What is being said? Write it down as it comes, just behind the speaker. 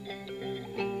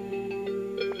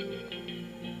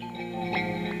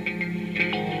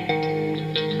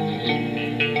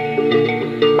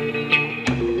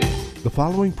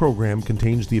following program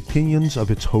contains the opinions of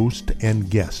its host and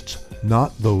guests,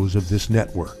 not those of this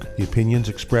network. The opinions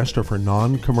expressed are for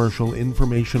non-commercial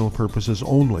informational purposes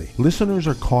only. Listeners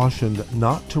are cautioned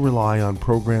not to rely on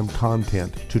program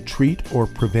content to treat or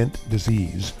prevent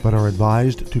disease, but are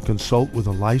advised to consult with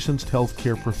a licensed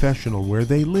healthcare professional where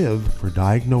they live for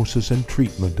diagnosis and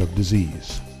treatment of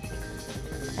disease.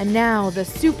 And now, the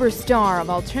superstar of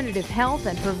alternative health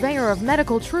and purveyor of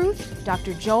medical truth,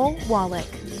 Dr. Joel Wallach.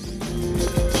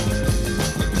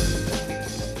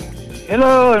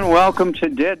 Hello and welcome to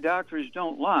Dead Doctors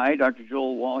Don't Lie. Dr.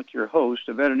 Joel Wallach, your host,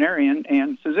 a veterinarian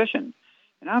and physician.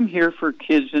 And I'm here for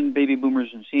kids and baby boomers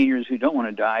and seniors who don't want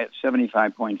to die at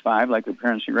 75.5 like their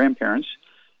parents and grandparents.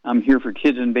 I'm here for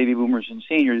kids and baby boomers and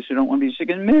seniors who don't want to be sick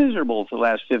and miserable for the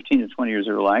last 15 to 20 years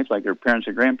of their life like their parents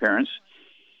or grandparents.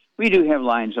 We do have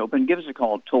lines open. Give us a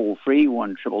call toll-free,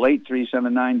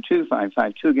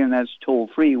 1-888-379-2552. Again, that's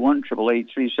toll-free,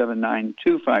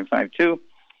 1-888-379-2552.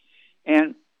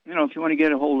 And, you know, if you want to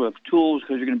get a hold of tools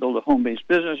because you're going to build a home-based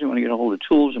business, you want to get a hold of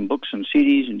tools and books and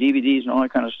CDs and DVDs and all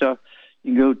that kind of stuff,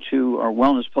 you can go to our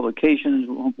wellness publications,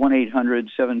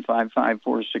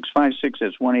 1-800-755-4656.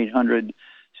 That's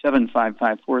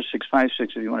 1-800-755-4656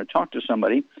 if you want to talk to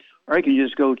somebody. Or you can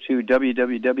just go to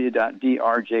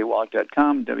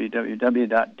www.drjwallach.com,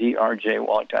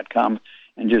 www.drjwallach.com,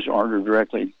 and just order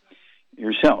directly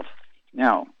yourself.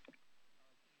 Now,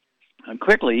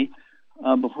 quickly,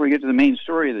 before we get to the main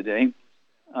story of the day,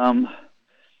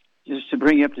 just to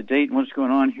bring you up to date on what's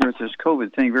going on here with this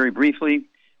COVID thing very briefly,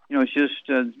 you know, it's just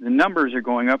the numbers are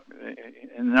going up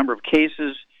in the number of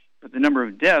cases, but the number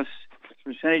of deaths,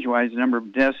 percentage-wise, the number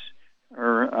of deaths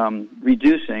are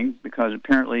reducing because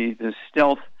apparently this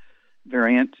stealth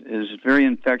variant is very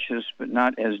infectious but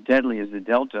not as deadly as the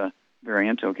Delta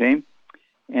variant, okay?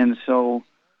 And so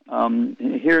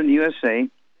here in the USA,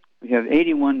 we have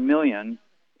 81 million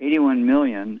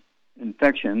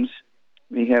infections.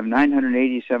 We have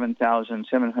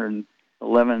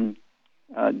 987,711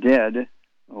 dead,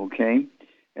 okay?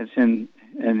 It's in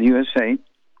the USA.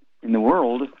 In the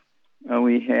world,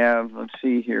 we have, let's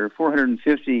see here,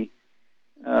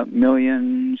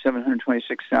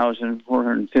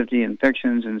 450,726,450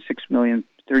 infections and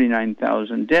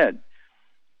 6,039,000 dead.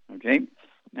 Okay?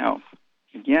 Now,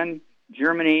 again,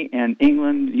 Germany and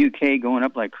England, UK going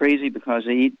up like crazy because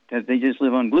they just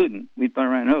live on gluten, wheat,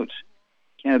 butter, and oats.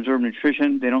 Can't absorb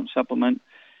nutrition. They don't supplement.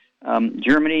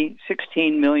 Germany,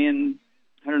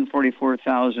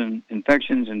 16,144,000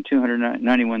 infections and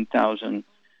 291,000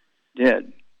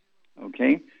 dead.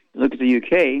 Okay? Look at the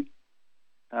UK.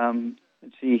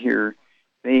 Let's see here.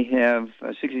 They have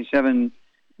 67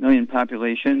 million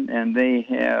population, and they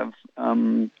have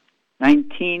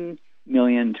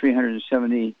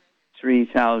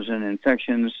 19,373,000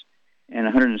 infections and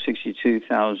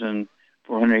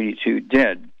 162,482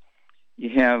 dead. You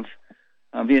have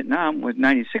Vietnam with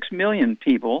 96 million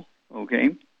people,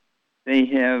 okay? They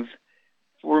have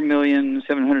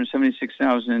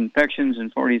 4,776,000 infections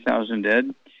and 40,000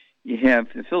 dead. You have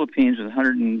the Philippines with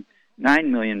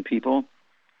 109 million people.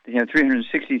 They have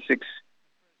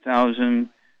 366,000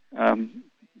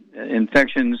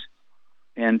 infections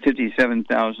and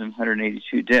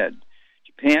 57,182 dead.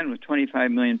 Japan with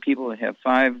 25 million people, they have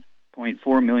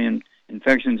 5.4 million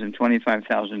infections and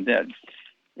 25,000 dead.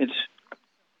 It's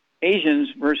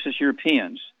Asians versus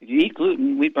Europeans. If you eat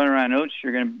gluten, wheat, butter, and oats,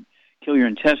 you're going to kill your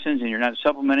intestines and you're not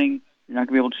supplementing, you're not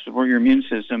going to be able to support your immune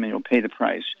system and you'll pay the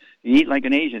price. You eat like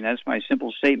an Asian. That's my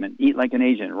simple statement. Eat like an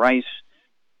Asian. Rice,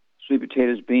 sweet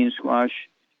potatoes, beans, squash,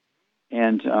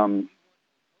 and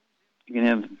you can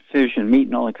have fish and meat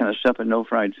and all that kind of stuff and no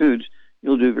fried foods.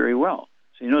 You'll do very well.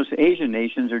 So you notice the Asian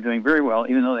nations are doing very well,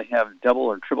 even though they have double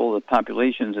or triple the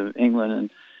populations of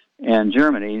England and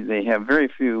Germany. They have very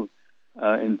few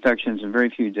infections and very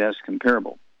few deaths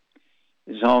comparable.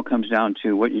 This all comes down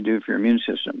to what you do for your immune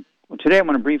system. Well, today I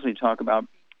want to briefly talk about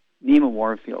Nima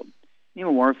Warfield.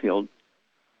 Nima Warfield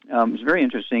is a very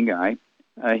interesting guy.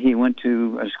 He went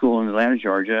to a school in Atlanta,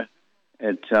 Georgia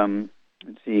at,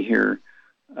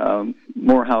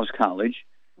 Morehouse College,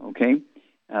 okay?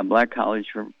 Black college,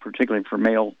 particularly for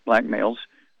black males,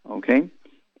 okay?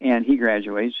 And he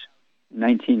graduates in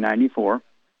 1994.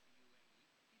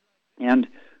 And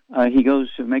he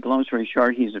goes, to make a long story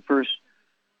short, he's the first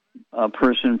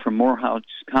person from Morehouse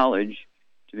College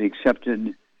to be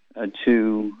accepted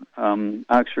to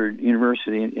Oxford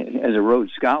University as a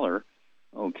Rhodes Scholar,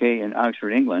 okay, in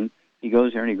Oxford, England. He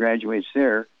goes there and he graduates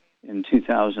there in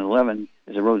 2011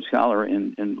 as a Rhodes Scholar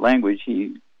in language.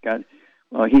 He got,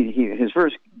 his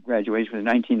first graduation was in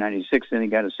 1996, then he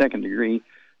got a second degree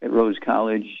at Rhodes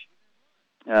College,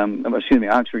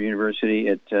 Oxford University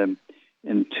at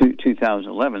in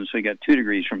 2011. So he got 2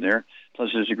 degrees from there,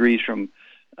 plus his degrees from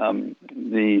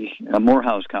the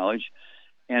Morehouse College.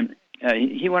 And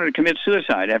he wanted to commit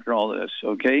suicide after all this,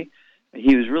 okay?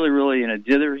 He was really, really in a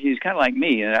dither. He's kind of like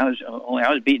me, and I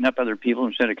was beating up other people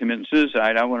instead of committing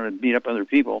suicide. I wanted to beat up other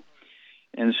people.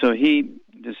 And so he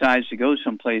decides to go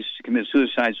someplace to commit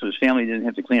suicide so his family didn't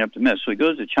have to clean up the mess. So he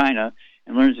goes to China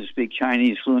and learns to speak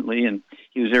Chinese fluently, and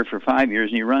he was there for 5 years,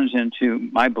 and he runs into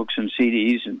my books and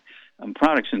CDs and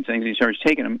products and things. He starts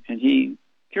taking them, and he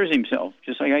cures himself,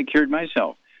 just like I cured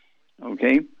myself,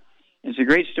 okay? It's a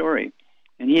great story.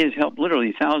 And he has helped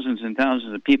literally thousands and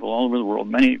thousands of people all over the world,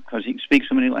 many because he speaks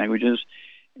so many languages,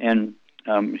 and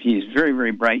he's a very,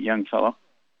 very bright young fellow.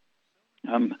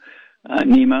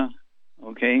 Nima,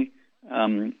 okay,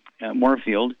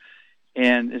 Moorfield,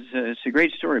 and it's a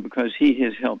great story because he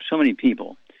has helped so many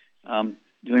people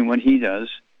doing what he does,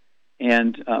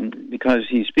 and because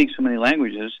he speaks so many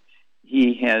languages,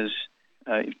 he has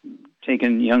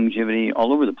taken longevity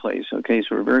all over the place, okay?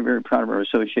 So we're very, very proud of our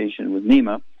association with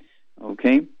Nima.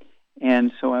 Okay,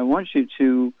 and so I want you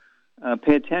to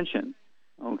pay attention,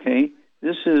 okay?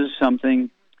 This is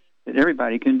something that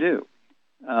everybody can do.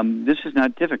 This is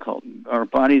not difficult. Our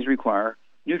bodies require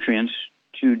nutrients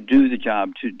to do the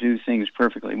job, to do things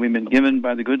perfectly. We've been given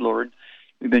by the good Lord,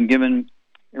 we've been given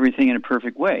everything in a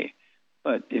perfect way.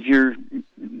 But if you're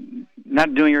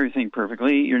not doing everything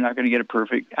perfectly, you're not going to get a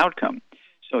perfect outcome.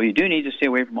 So you do need to stay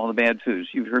away from all the bad foods.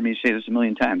 You've heard me say this a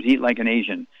million times. Eat like an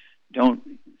Asian. Don't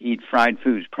eat fried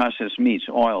foods, processed meats,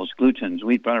 oils, glutens,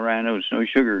 wheat, butter, rye, oats, no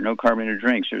sugar, no carbonated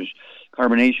drinks. There's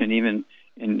carbonation even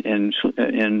in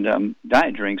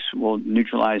diet drinks will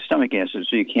neutralize stomach acid,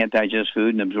 so you can't digest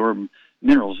food and absorb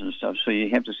minerals and stuff. So you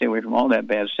have to stay away from all that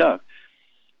bad stuff.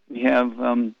 We have,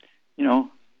 a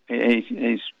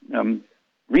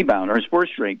Rebound, our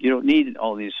sports drink. You don't need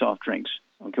all these soft drinks,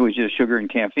 okay, with just sugar and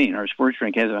caffeine. Our sports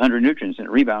drink has 100 nutrients in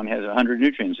it. Rebound has 100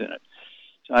 nutrients in it.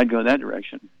 So I'd go that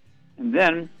direction. And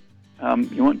then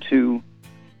you want to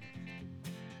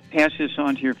pass this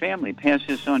on to your family, pass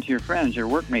this on to your friends, your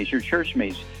workmates, your church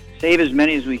mates. Save as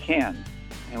many as we can.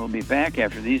 And we'll be back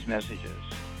after these messages.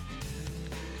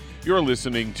 You're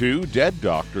listening to Dead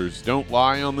Doctors Don't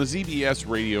Lie on the ZBS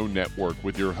Radio Network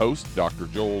with your host, Dr.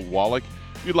 Joel Wallach.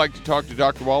 If you'd like to talk to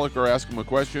Dr. Wallach or ask him a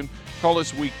question, call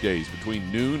us weekdays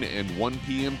between noon and 1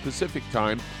 p.m. Pacific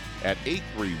Time at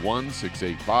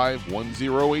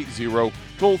 831-685-1080,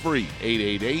 toll free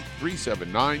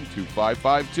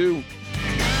 888-379-2552.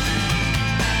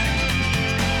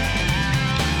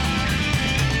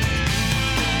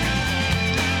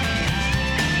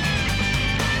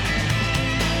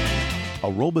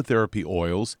 Aromatherapy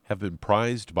oils have been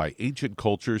prized by ancient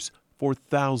cultures for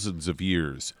thousands of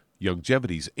years.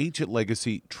 Longevity's ancient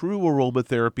legacy, True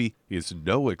Aromatherapy, is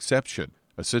no exception.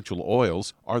 Essential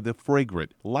oils are the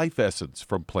fragrant life essence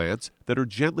from plants that are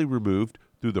gently removed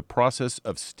through the process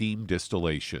of steam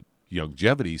distillation.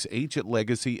 Longevity's ancient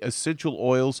legacy essential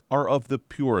oils are of the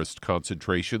purest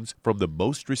concentrations from the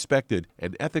most respected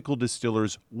and ethical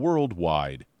distillers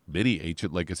worldwide. Many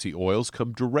ancient legacy oils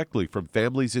come directly from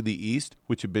families in the East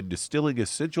which have been distilling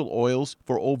essential oils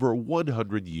for over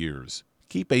 100 years.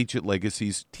 Keep Ancient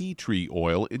Legacy's tea tree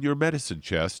oil in your medicine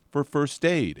chest for first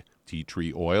aid. Tea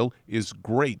tree oil is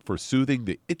great for soothing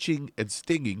the itching and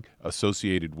stinging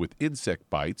associated with insect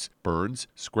bites, burns,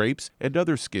 scrapes, and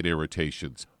other skin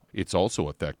irritations. It's also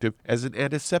effective as an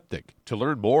antiseptic. To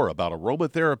learn more about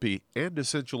aromatherapy and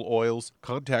essential oils,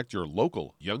 contact your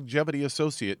local Longevity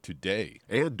associate today.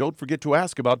 And don't forget to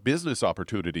ask about business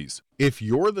opportunities. If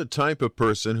you're the type of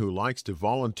person who likes to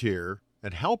volunteer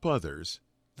and help others,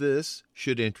 this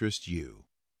should interest you.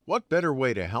 What better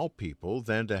way to help people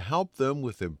than to help them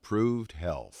with improved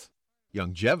health?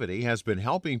 Longevity has been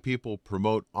helping people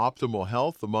promote optimal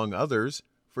health, among others,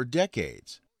 for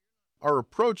decades. Our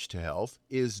approach to health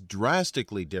is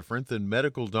drastically different than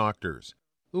medical doctors,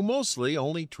 who mostly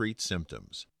only treat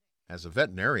symptoms. As a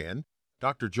veterinarian,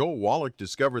 Dr. Joel Wallach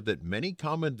discovered that many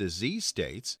common disease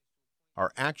states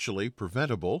are actually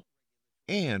preventable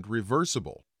and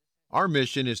reversible. Our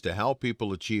mission is to help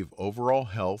people achieve overall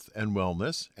health and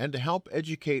wellness and to help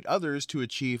educate others to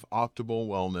achieve optimal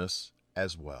wellness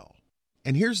as well.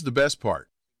 And here's the best part.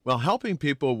 While helping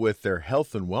people with their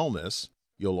health and wellness,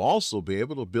 you'll also be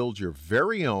able to build your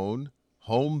very own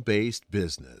home-based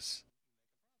business.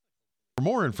 For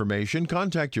more information,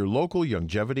 contact your local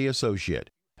Longevity associate.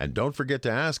 And don't forget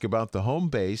to ask about the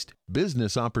home-based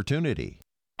business opportunity.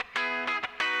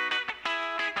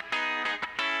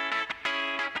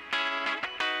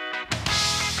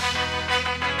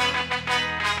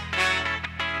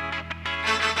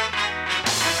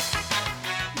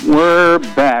 We're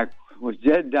back with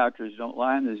Dead Doctors Don't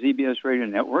Lie on the ZBS Radio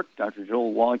Network. Dr.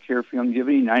 Joel Wallach here for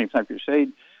Youngevity, 95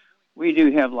 Crusade. We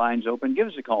do have lines open. Give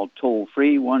us a call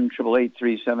toll-free,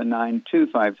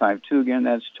 1-888-379-2552. Again,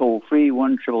 that's toll-free,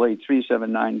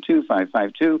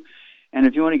 1-888-379-2552. And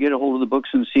if you want to get a hold of the books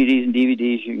and CDs and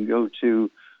DVDs, you can go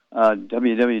to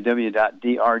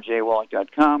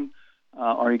www.drjwallach.com,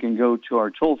 or you can go to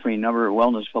our toll-free number at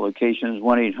Wellness Publications,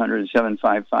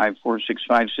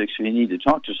 1-800-755-4656 if you need to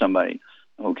talk to somebody,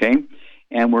 okay?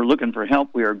 And we're looking for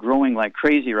help. We are growing like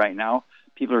crazy right now.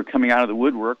 People are coming out of the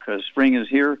woodwork because spring is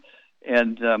here,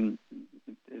 and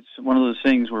it's one of those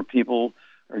things where people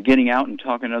are getting out and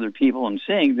talking to other people and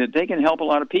seeing that they can help a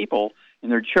lot of people in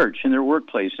their church, in their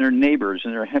workplace, in their neighbors,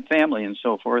 in their family, and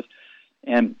so forth.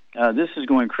 And this is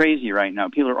going crazy right now.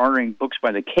 People are ordering books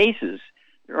by the cases.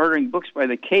 They're ordering books by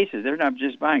the cases. They're not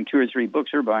just buying 2 or 3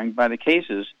 books. They're buying by the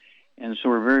cases. And so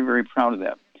we're very, very proud of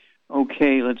that.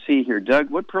 Okay, let's see here. Doug,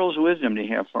 what pearls of wisdom do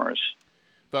you have for us?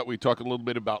 Thought we'd talk a little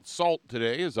bit about salt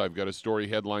today, as I've got a story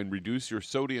headline, Reduce Your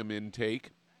Sodium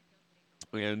Intake.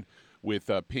 And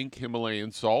with pink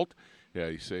Himalayan salt,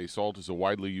 you say salt is a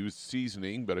widely used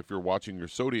seasoning, but if you're watching your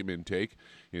sodium intake,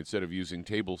 instead of using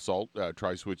table salt,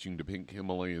 try switching to pink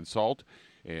Himalayan salt,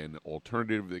 an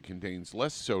alternative that contains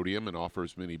less sodium and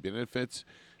offers many benefits.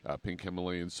 Pink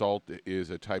Himalayan salt is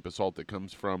a type of salt that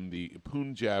comes from the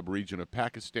Punjab region of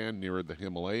Pakistan near the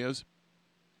Himalayas.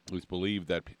 It's believed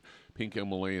that pink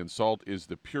Himalayan salt is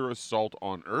the purest salt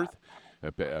on earth.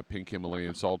 Pink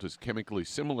Himalayan salt is chemically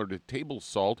similar to table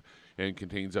salt and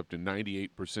contains up to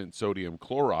 98% sodium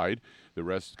chloride. The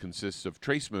rest consists of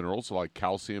trace minerals like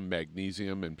calcium,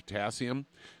 magnesium, and potassium.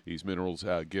 These minerals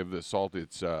give the salt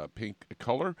its pink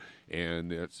color,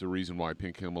 and that's the reason why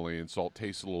pink Himalayan salt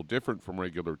tastes a little different from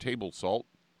regular table salt.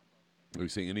 We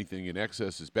say anything in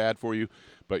excess is bad for you,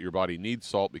 but your body needs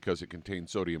salt because it contains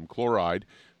sodium chloride.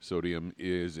 Sodium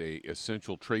is an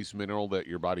essential trace mineral that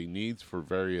your body needs for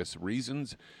various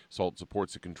reasons. Salt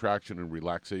supports the contraction and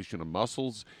relaxation of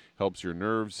muscles, helps your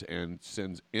nerves and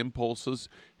sends impulses,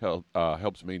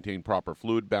 helps maintain proper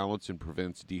fluid balance and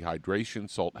prevents dehydration.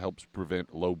 Salt helps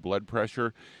prevent low blood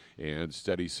pressure. And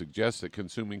studies suggest that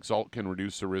consuming salt can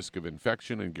reduce the risk of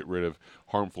infection and get rid of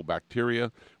harmful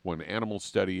bacteria. One animal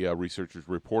study, researchers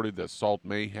reported that salt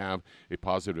may have a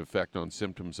positive effect on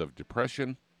symptoms of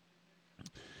depression.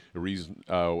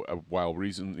 While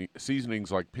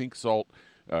seasonings like pink salt,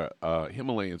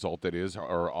 Himalayan salt that is,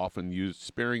 are often used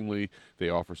sparingly, they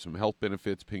offer some health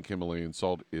benefits. Pink Himalayan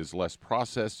salt is less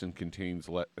processed and contains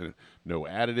no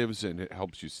additives, and it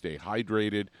helps you stay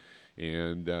hydrated.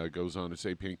 And goes on to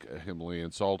say pink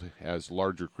Himalayan salt has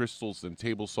larger crystals than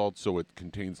table salt, so it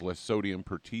contains less sodium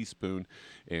per teaspoon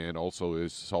and also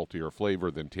is saltier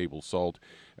flavor than table salt.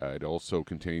 It also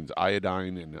contains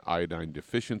iodine, and iodine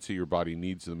deficiency. Your body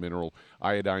needs the mineral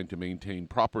iodine to maintain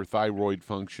proper thyroid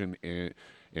function and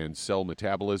cell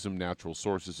metabolism. Natural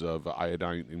sources of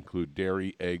iodine include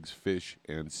dairy, eggs, fish,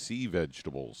 and sea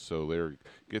vegetables. So there,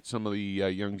 get some of the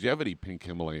Youngevity pink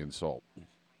Himalayan salt.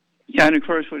 Yeah, and of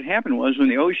course what happened was when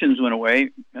the oceans went away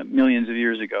millions of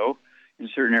years ago in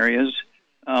certain areas,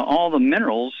 all the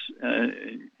minerals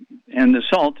and the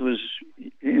salt was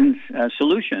in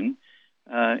solution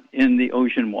in the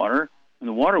ocean water. When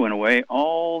the water went away,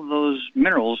 all those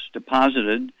minerals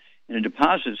deposited in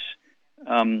deposits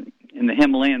in the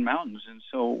Himalayan mountains, and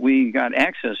so we got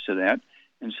access to that,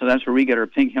 and so that's where we get our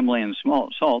pink Himalayan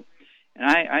salt. And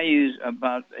I use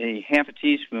about a half a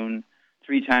teaspoon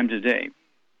 3 times a day.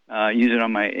 I use it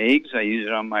on my eggs. I use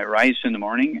it on my rice in the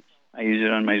morning. I use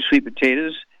it on my sweet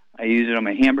potatoes. I use it on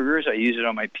my hamburgers. I use it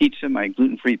on my pizza, my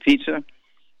gluten-free pizza.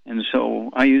 And so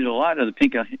I use a lot of the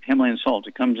pink Himalayan salt.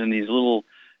 It comes in these little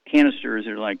canisters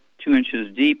that are like 2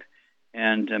 inches deep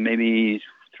and maybe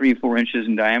 3-4 inches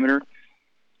in diameter.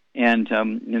 And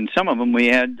in some of them,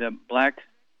 we add black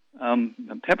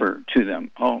pepper to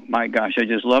them. Oh, my gosh, I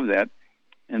just love that.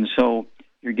 And so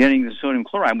you're getting the sodium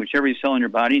chloride, which every cell in your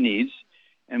body needs.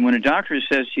 And when a doctor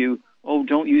says to you, oh,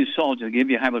 don't use salt, it'll give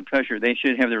you high blood pressure, they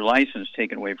should have their license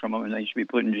taken away from them, and they should be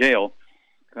put in jail.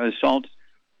 Because salt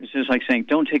is just like saying,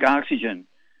 don't take oxygen.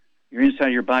 Your inside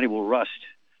of your body will rust.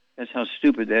 That's how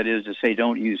stupid that is to say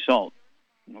don't use salt,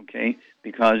 okay?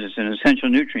 Because it's an essential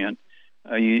nutrient.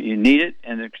 You need it,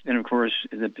 and then, of course,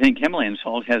 the pink Himalayan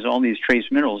salt has all these trace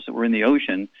minerals that were in the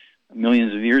ocean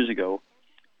millions of years ago.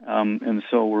 And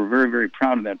so we're very, very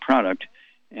proud of that product.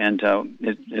 And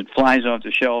it flies off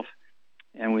the shelf,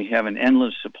 and we have an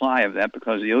endless supply of that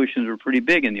because the oceans were pretty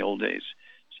big in the old days.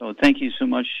 So thank you so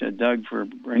much, Doug, for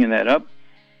bringing that up.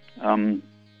 And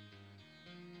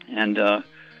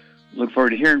look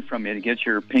forward to hearing from you to get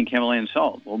your pink Himalayan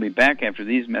salt. We'll be back after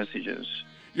these messages.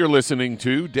 You're listening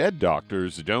to Dead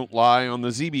Doctors Don't Lie on the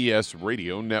ZBS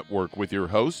Radio Network with your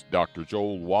host, Dr.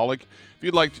 Joel Wallach. If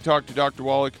you'd like to talk to Dr.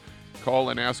 Wallach, call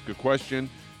and ask a question.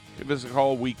 Give us a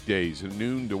call weekdays at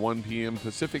noon to 1 p.m.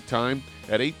 Pacific Time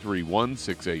at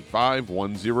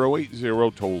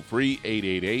 831-685-1080, toll free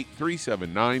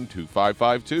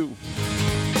 888-379-2552.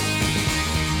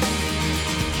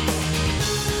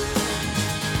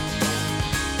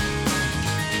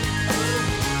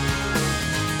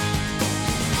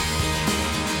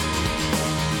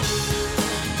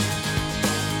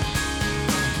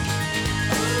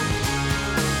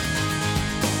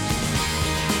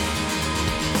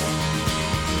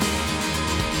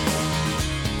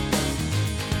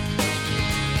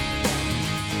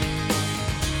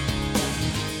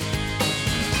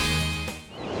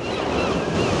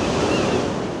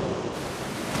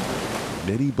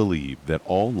 Many believe that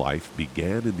all life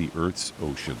began in the Earth's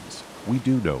oceans. We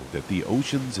do know that the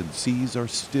oceans and seas are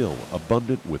still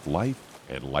abundant with life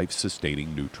and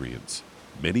life-sustaining nutrients.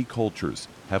 Many cultures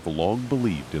have long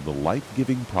believed in the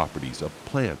life-giving properties of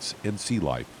plants and sea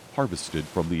life harvested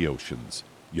from the oceans.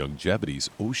 Youngevity's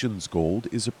Ocean's Gold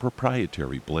is a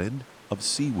proprietary blend of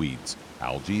seaweeds,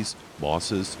 algae,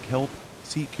 mosses, kelp,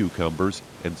 sea cucumbers,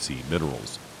 and sea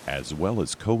minerals, as well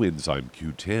as coenzyme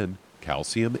Q10,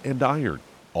 calcium, and iron,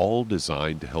 all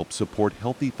designed to help support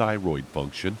healthy thyroid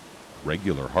function,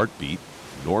 regular heartbeat,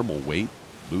 normal weight,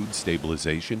 mood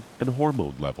stabilization, and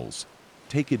hormone levels.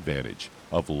 Take advantage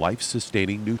of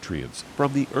life-sustaining nutrients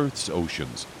from the Earth's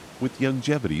oceans with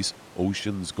Youngevity's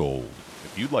Ocean's Gold.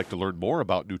 If you'd like to learn more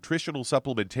about nutritional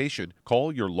supplementation,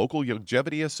 call your local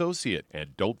Youngevity associate,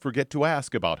 and don't forget to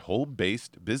ask about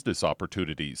home-based business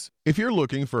opportunities. If you're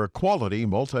looking for a quality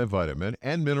multivitamin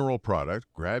and mineral product,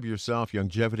 grab yourself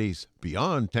Youngevity's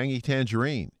Beyond Tangy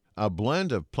Tangerine, a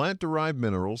blend of plant-derived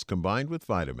minerals combined with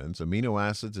vitamins, amino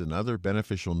acids, and other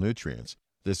beneficial nutrients.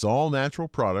 This all-natural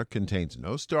product contains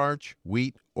no starch,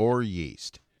 wheat, or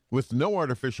yeast, with no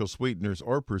artificial sweeteners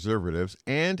or preservatives,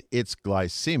 and it's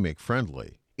glycemic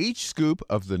friendly. Each scoop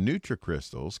of the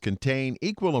NutriCrystals contain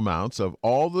equal amounts of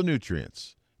all the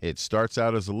nutrients. It starts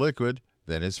out as a liquid,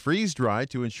 then is freeze-dried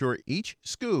to ensure each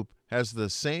scoop has the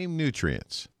same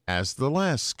nutrients as the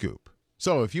last scoop.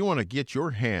 So if you want to get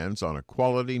your hands on a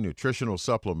quality nutritional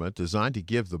supplement designed to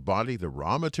give the body the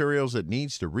raw materials it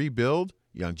needs to rebuild,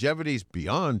 Youngevity's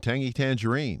Beyond Tangy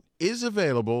Tangerine is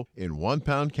available in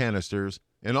 1-pound canisters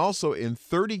and also in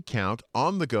 30-count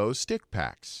on-the-go stick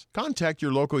packs. Contact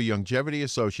your local Youngevity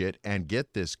associate and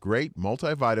get this great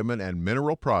multivitamin and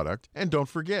mineral product, and don't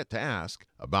forget to ask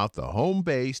about the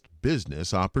home-based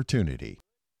business opportunity.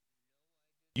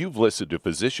 You've listened to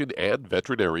physician and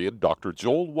veterinarian Dr.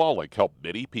 Joel Wallach help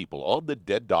many people on the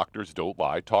Dead Doctors Don't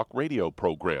Lie talk radio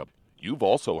program. You've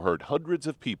also heard hundreds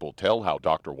of people tell how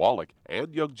Dr. Wallach and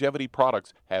Youngevity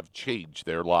products have changed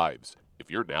their lives. If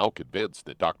you're now convinced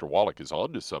that Dr. Wallach is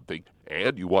onto something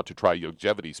and you want to try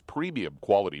Youngevity's premium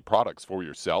quality products for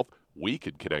yourself, we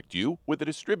can connect you with a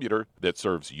distributor that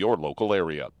serves your local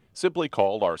area. Simply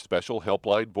call our special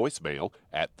helpline voicemail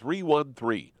at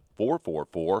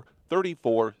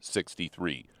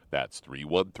 313-444-3463. That's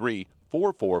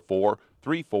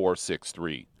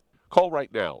 313-444-3463. Call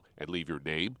right now and leave your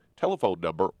name, telephone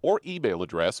number, or email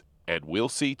address, and we'll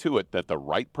see to it that the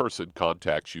right person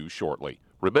contacts you shortly.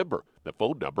 Remember, the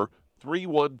phone number,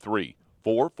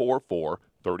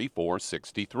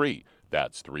 313-444-3463.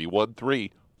 That's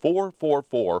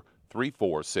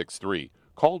 313-444-3463.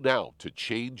 Call now to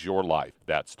change your life.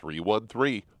 That's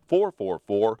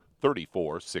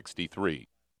 313-444-3463.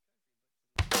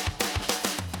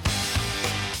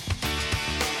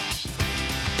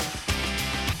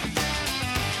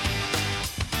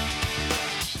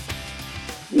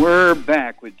 We're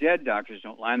back with Dead Doctors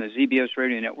Don't Lie on the ZBS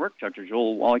Radio Network. Dr.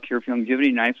 Joel Wallach here from Youngevity.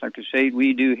 And I'd like to say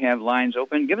we do have lines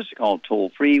open. Give us a call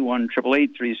toll-free,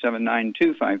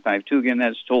 1-888-379-2552. Again,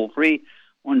 that's toll-free,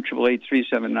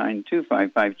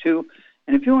 1-888-379-2552.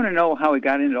 And if you want to know how we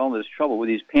got into all this trouble with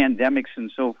these pandemics and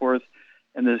so forth,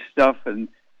 and this stuff and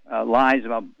lies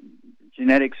about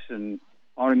genetics and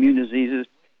autoimmune diseases,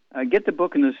 get the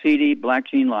book and the CD, Black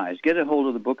Gene Lies. Get a hold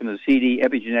of the book and the CD,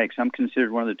 Epigenetics. I'm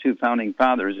considered one of the two founding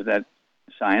fathers of that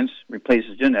science,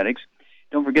 replaces genetics.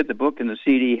 Don't forget the book and the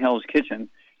CD, Hell's Kitchen.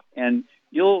 And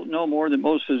you'll know more than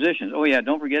most physicians. Oh, yeah,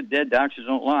 don't forget Dead Doctors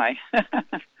Don't Lie.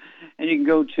 And you can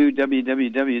go to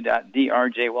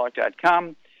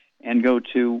www.drjwallach.com and go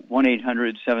to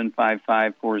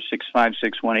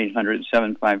 1-800-755-4656,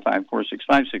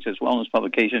 1-800-755-4656. It's a wellness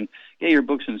publication. Get your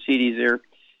books and CDs there.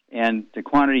 And the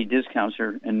quantity discounts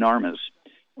are enormous.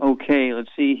 Okay,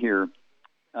 let's see here.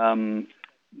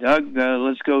 Doug,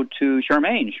 let's go to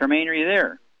Charmaine. Charmaine, are you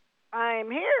there?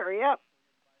 I'm here, yep.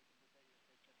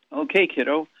 Okay,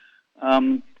 kiddo.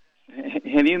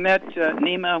 Have you met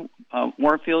Nima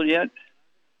Warfield yet?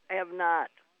 I have not,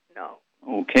 no.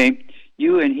 Okay.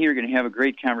 You and he are going to have a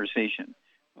great conversation.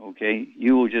 Okay?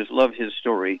 You will just love his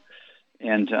story.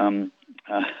 And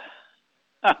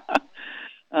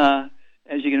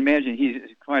as you can imagine, he's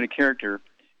quite a character.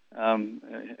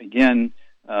 Again,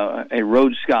 a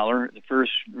Rhodes Scholar, the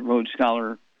first Rhodes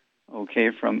Scholar, okay,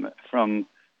 from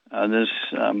this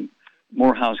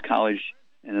Morehouse College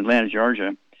in Atlanta,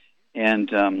 Georgia. And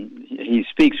he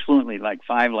speaks fluently, like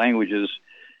 5 languages.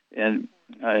 And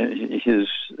his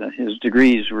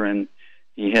degrees were in,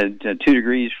 he had 2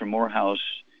 degrees from Morehouse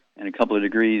and a couple of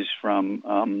degrees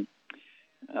from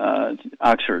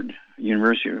Oxford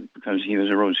University, because he was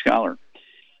a Rhodes Scholar,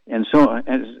 and so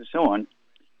on.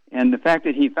 And the fact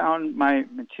that he found my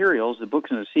materials, the books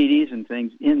and the CDs and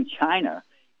things, in China,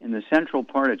 in the central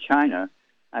part of China,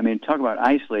 I mean, talk about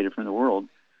isolated from the world.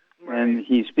 Right. And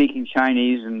he's speaking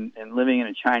Chinese and living in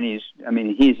a Chinese, I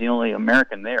mean, he's the only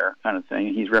American there, kind of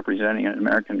thing. He's representing an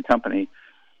American company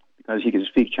because he can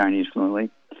speak Chinese fluently.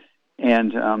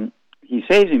 And he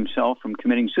saves himself from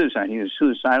committing suicide. He was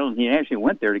suicidal, and he actually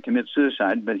went there to commit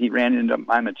suicide, but he ran into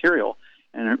my material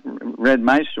and read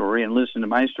my story and listened to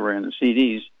my story on the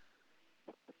CDs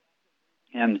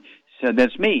and said,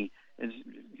 that's me.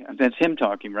 That's him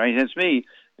talking, right? That's me.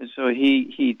 And so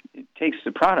he takes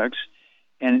the products,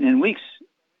 and in weeks,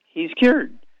 he's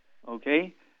cured,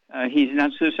 okay? He's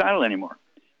not suicidal anymore.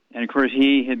 And, of course,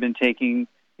 he had been taking,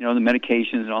 the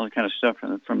medications and all that kind of stuff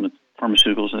from the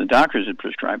pharmaceuticals and the doctors had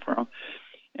prescribed for him.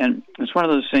 And it's one of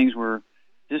those things where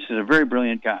this is a very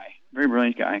brilliant guy.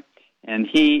 And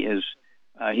he has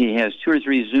 2 or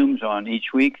 3 Zooms on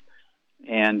each week,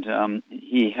 and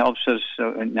he helps us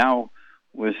now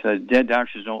with Dead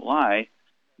Doctors Don't Lie,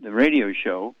 the radio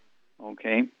show,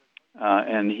 okay?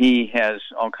 And he has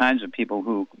all kinds of people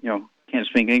who, can't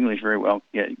speak English very well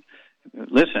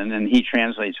listen, and he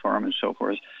translates for them and so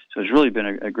forth. So it's really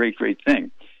been a great, great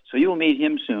thing. So you will meet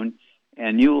him soon,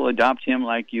 and you will adopt him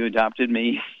like you adopted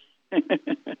me,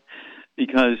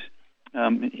 because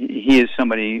he is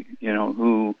somebody,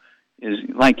 who is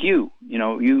like you.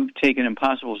 You take an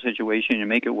impossible situation and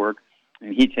make it work,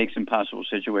 and he takes impossible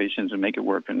situations and make it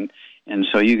work, and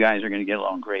so you guys are going to get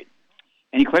along great.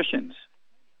 Any questions?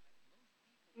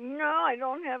 No, I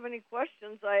don't have any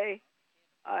questions.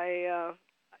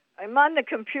 I'm on the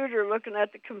computer, looking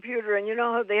at the computer, and you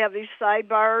know how they have these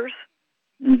sidebars?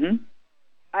 Mm-hmm.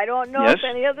 I don't know if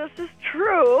any of this is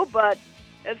true, but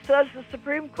it says the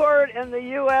Supreme Court in the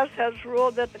U.S. has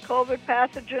ruled that the COVID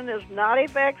pathogen is not a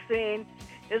vaccine,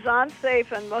 is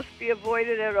unsafe, and must be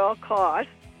avoided at all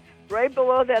costs. Right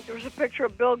below that, there's a picture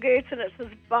of Bill Gates, and it says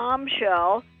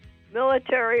bombshell,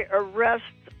 military arrests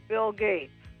Bill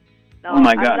Gates. Now, oh,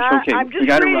 my gosh. Okay, I'm just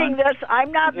reading this.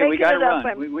 I'm not making it up.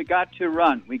 We got to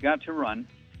run.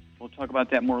 We'll talk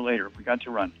about that more later. We got to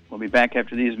run. We'll be back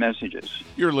after these messages.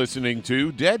 You're listening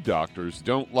to Dead Doctors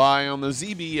Don't Lie on the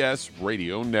ZBS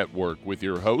Radio Network with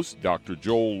your host, Dr.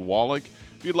 Joel Wallach.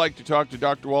 If you'd like to talk to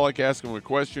Dr. Wallach, ask him a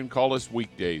question, call us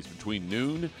weekdays between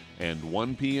noon and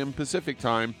 1 p.m. Pacific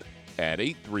Time at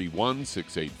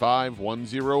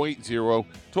 831-685-1080,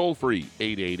 toll free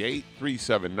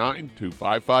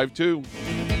 888-379-2552.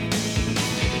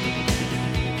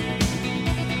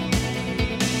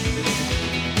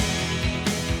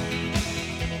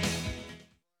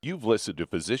 You've listened to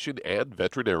physician and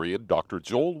veterinarian Dr.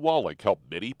 Joel Wallach help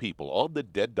many people on the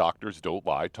Dead Doctors Don't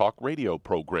Lie talk radio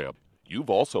program. You've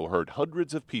also heard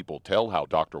hundreds of people tell how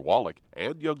Dr. Wallach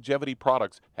and Youngevity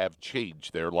products have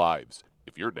changed their lives.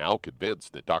 If you're now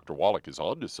convinced that Dr. Wallach is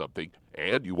onto something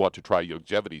and you want to try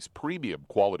Youngevity's premium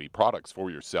quality products for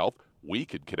yourself, we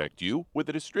can connect you with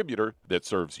a distributor that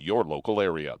serves your local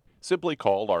area. Simply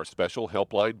call our special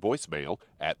helpline voicemail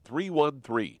at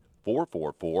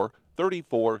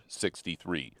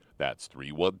 313-444-3463. That's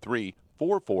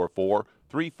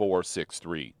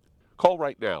 313-444-3463. Call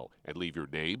right now and leave your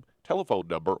name, telephone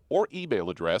number, or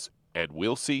email address, and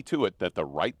we'll see to it that the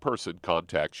right person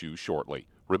contacts you shortly.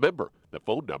 Remember, the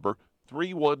phone number,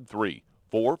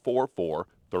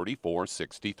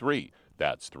 313-444-3463.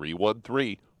 That's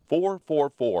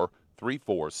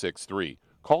 313-444-3463.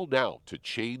 Call now to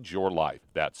change your life.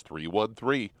 That's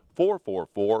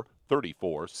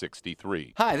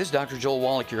 313-444-3463. Hi, this is Dr. Joel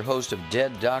Wallach, your host of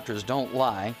Dead Doctors Don't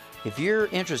Lie. If you're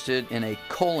interested in a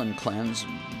colon cleanse,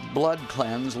 blood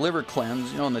cleanse, liver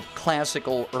cleanse, in the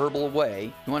classical herbal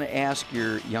way, you want to ask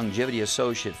your Youngevity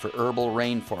associate for Herbal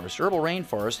Rainforest. Herbal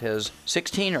Rainforest has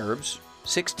 16 herbs,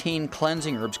 16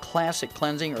 cleansing herbs, classic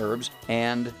cleansing herbs,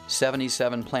 and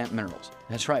 77 plant minerals.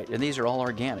 That's right, and these are all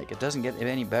organic. It doesn't get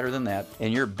any better than that.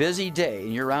 In your busy day,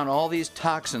 and you're around all these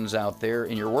toxins out there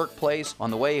in your workplace,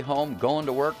 on the way home, going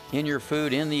to work, in your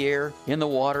food, in the air, in the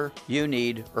water, you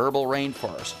need Herbal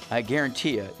Rainforest. I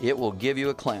guarantee you, it will give you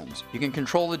a cleanse. You can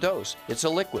control the dose. It's a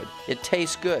liquid. It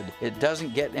tastes good. It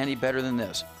doesn't get any better than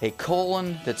this. A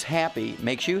colon that's happy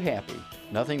makes you happy.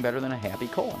 Nothing better than a happy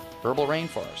colon. Herbal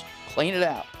Rainforest. Clean it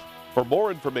out. For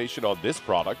more information on this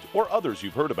product or others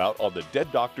you've heard about on the Dead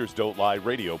Doctors Don't Lie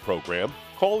radio program,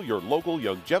 call your local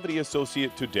Youngevity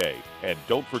associate today. And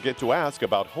don't forget to ask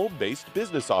about home-based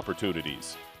business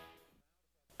opportunities.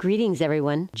 Greetings,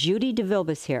 everyone. Judy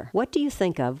DeVilbus here. What do you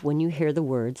think of when you hear the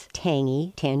words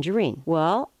tangy tangerine?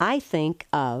 Well, I think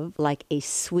of like a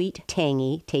sweet,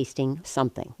 tangy tasting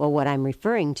something. Well, what I'm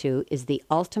referring to is the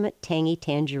Ultimate Tangy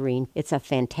Tangerine. It's a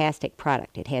fantastic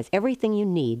product. It has everything you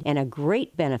need, and a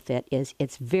great benefit is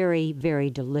it's very,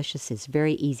 very delicious. It's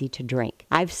very easy to drink.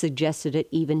 I've suggested it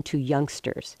even to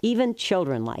youngsters. Even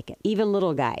children like it. Even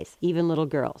little guys. Even little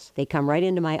girls. They come right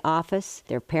into my office.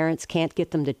 Their parents can't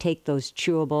get them to take those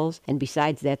chewables. And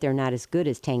besides that, they're not as good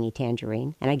as Tangy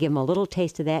Tangerine. And I give them a little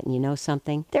taste of that, and you know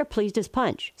something? They're pleased as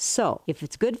punch. So, if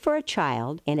it's good for a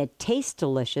child and it tastes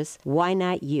delicious, why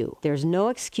not you? There's no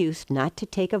excuse not to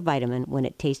take a vitamin when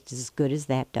it tastes as good as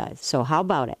that does. So how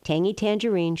about it? Tangy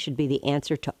Tangerine should be the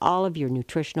answer to all of your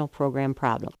nutritional program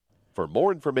problems. For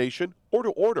more information or to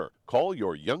order, call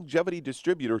your Youngevity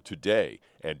distributor today.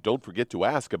 And don't forget to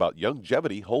ask about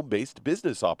Youngevity home-based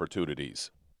business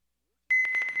opportunities.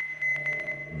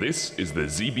 This is the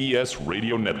ZBS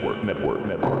Radio Network.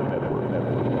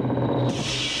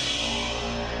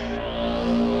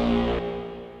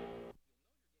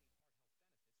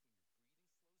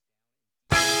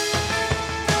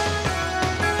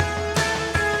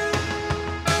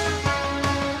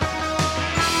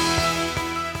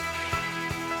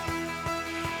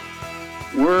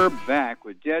 We're back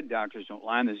with Dead Doctors Don't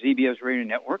Lie on the ZBS Radio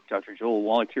Network. Dr. Joel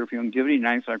Wallach here for Youngevity.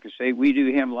 9 o'clock to say we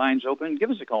do have lines open. Give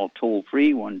us a call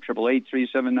toll-free,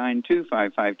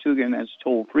 1-888-379-2552. Again, that's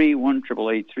toll-free,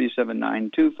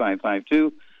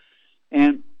 1-888-379-2552.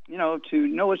 And, you know, to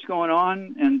know what's going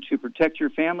on and to protect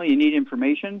your family, you need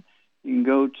information. You can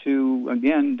go to,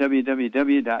 again,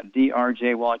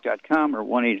 www.drjwallach.com or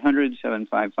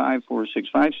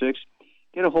 1-800-755-4656.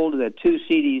 Get a hold of that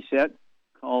 2-CD set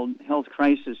called Health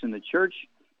Crisis in the Church.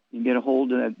 You can get a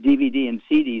hold of that DVD and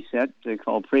CD set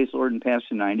called Praise the Lord and Past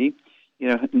the 90. You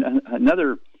know,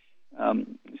 another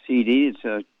CD, it's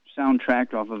a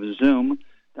soundtrack off of a Zoom,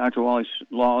 Dr. Wallach's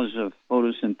Laws of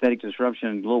Photosynthetic Disruption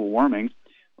and Global Warming.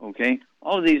 Okay?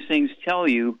 All of these things tell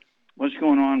you what's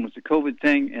going on with the COVID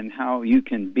thing and how you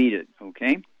can beat it.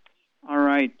 Okay? All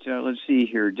right, let's see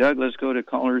here. Doug, let's go to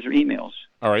callers or emails.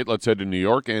 All right, let's head to New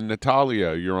York. And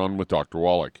Natalia, you're on with Dr.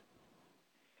 Wallach.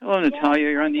 Hello,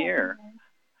 Natalia. You're on the air.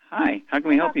 Hi. How can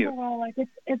we help you? Wallach,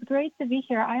 it's great to be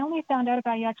here. I only found out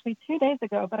about you actually 2 days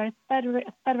ago, but I sped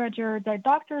read your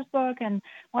doctor's book and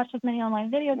watched as many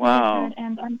online videos wow. as I could,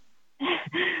 and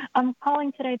I'm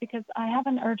calling today because I have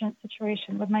an urgent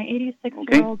situation with my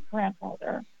 86-year-old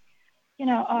grandfather. You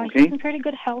know, he's in pretty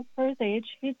good health for his age.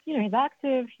 He's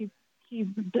active. He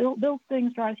builds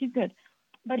things, drives. He's good,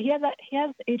 but he has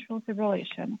atrial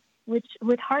fibrillation, which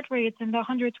with heart rates in the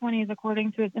 120s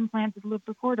according to his implanted loop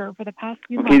recorder for the past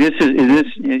few months.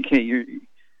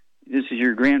 This is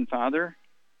your grandfather?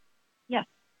 Yes.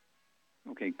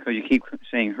 Okay, because you keep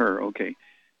saying her. Okay.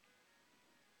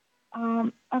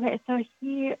 Okay, so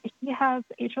he has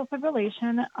atrial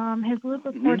fibrillation. His loop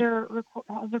recorder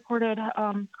has recorded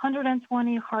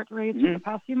 120 heart rates for the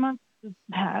past few months. It's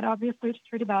bad, obviously, it's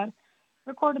pretty bad.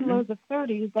 Recorded lows of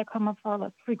 30s that come up far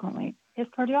less frequently. His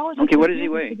cardiologist... Okay, what does he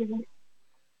weigh?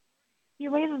 He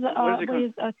weighs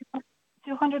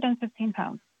 215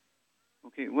 pounds.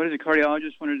 Okay, what does the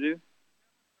cardiologist want to do?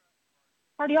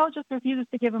 Cardiologist refuses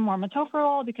to give him more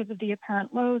metoprolol because of the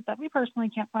apparent lows that we personally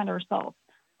can't find ourselves,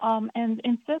 and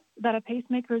insists that a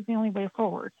pacemaker is the only way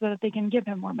forward so that they can give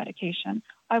him more medication.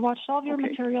 I watched all of your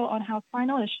material on how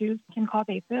spinal issues can cause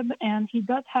AFib, and he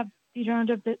does have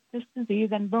degenerative disc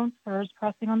disease and bone spurs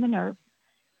pressing on the nerves.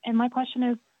 And my question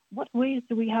is, what ways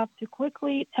do we have to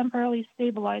quickly, temporarily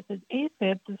stabilize his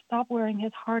AFib to stop wearing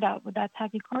his heart out with that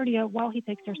tachycardia while he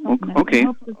takes your supplements? Okay,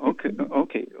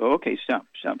 stop.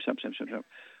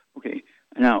 Okay,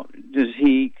 now, does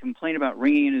he complain about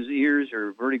ringing in his ears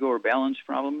or vertigo or balance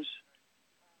problems?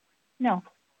 No.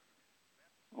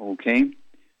 Okay.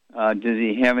 Does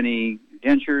he have any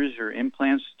dentures or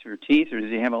implants or teeth, or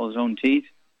does he have all his own teeth?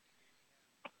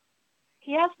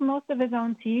 He has most of his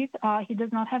own teeth. He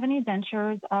does not have any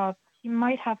dentures. He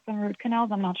might have some root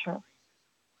canals. I'm not sure.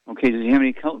 Okay. Does he have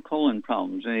any colon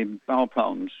problems, any bowel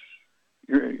problems,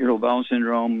 irritable bowel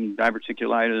syndrome,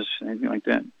 diverticulitis, anything like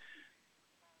that?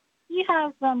 He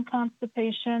has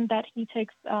constipation that he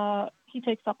takes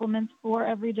supplements for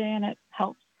every day, and it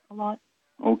helps a lot.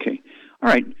 Okay. All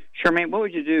right. Charmaine, what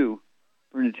would you do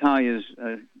for Natalia's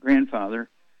grandfather?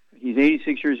 He's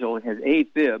 86 years old, has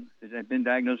AFib, has been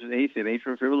diagnosed with AFib,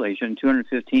 atrial fibrillation,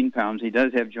 215 pounds. He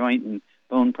does have joint and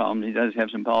bone problems. He does have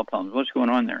some bowel problems. What's going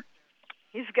on there?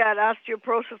 He's got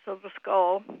osteoporosis of the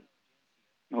skull.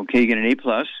 Okay, you get an A+.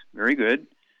 Very good.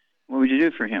 What would you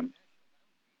do for him?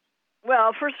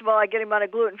 Well, first of all, I get him on a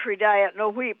gluten-free diet, no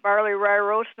wheat, barley, rye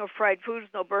roast, no fried foods,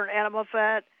 no burnt animal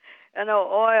fat, and no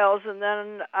oils. And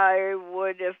then I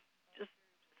would, if just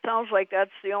sounds like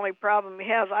that's the only problem he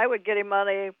has, I would get him on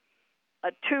a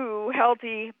 2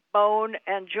 healthy bone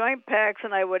and joint packs,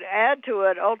 and I would add to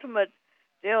it Ultimate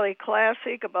Daily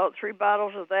Classic, about 3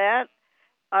 bottles of that.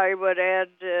 I would add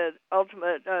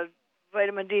Ultimate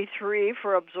Vitamin D3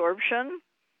 for absorption,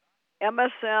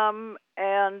 MSM,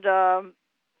 and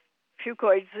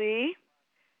Fucoid Z,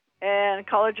 and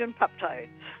collagen peptides.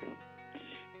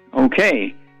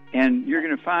 Okay. And you're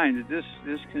going to find that this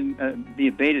can be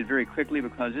abated very quickly,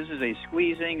 because this is a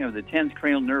squeezing of the 10th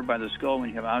cranial nerve by the skull when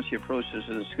you have osteoporosis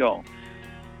of the skull.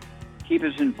 Keep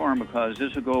us informed, because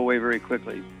this will go away very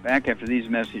quickly. Back after these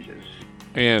messages.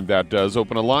 And that does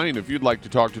open a line. If you'd like to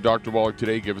talk to Dr. Wallach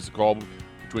today, give us a call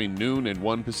between noon and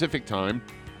 1 Pacific time.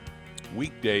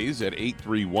 Weekdays at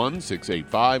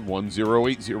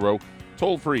 831-685-1080.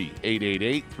 Toll free,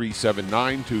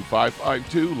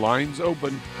 888-379-2552. Lines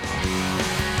open.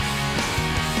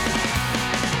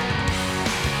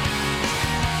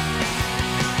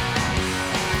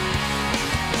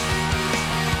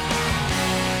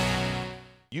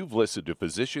 You've listened to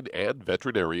physician and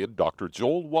veterinarian Dr.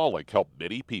 Joel Wallach help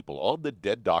many people on the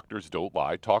Dead Doctors Don't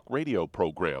Lie talk radio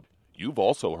program. You've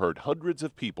also heard hundreds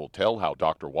of people tell how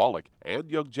Dr. Wallach and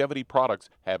Youngevity products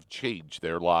have changed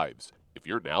their lives. If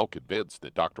you're now convinced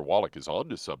that Dr. Wallach is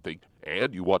onto something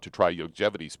and you want to try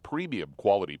Youngevity's premium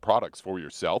quality products for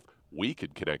yourself, we can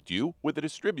connect you with a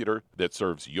distributor that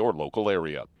serves your local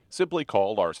area. Simply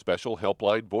call our special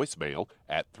helpline voicemail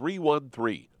at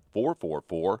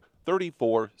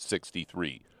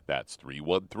 313-444-3463. That's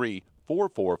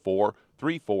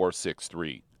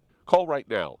 313-444-3463. Call right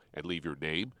now and leave your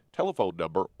name, telephone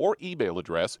number, or email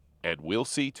address, and we'll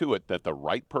see to it that the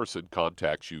right person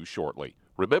contacts you shortly.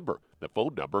 Remember, the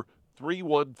phone number,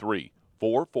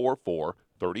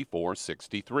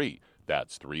 313-444-3463.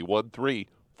 That's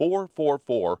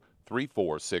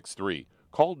 313-444-3463.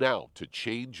 Call now to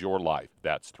change your life.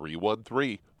 That's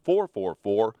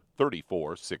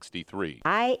 313-444-3463.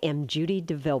 I am Judy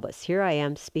DeVilbus. Here I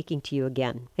am speaking to you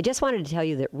again. I just wanted to tell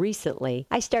you that recently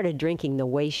I started drinking the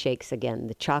Whey Shakes again,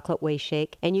 the chocolate Whey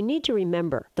Shake. And you need to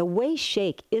remember, the Whey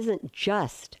Shake isn't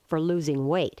just for losing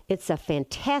weight. It's a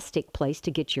fantastic place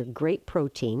to get your great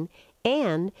protein.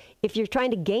 And if you're trying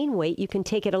to gain weight, you can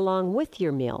take it along with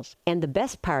your meals. And the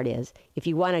best part is, if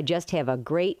you want to just have a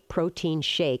great protein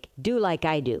shake, do like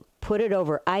I do. Put it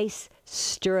over ice,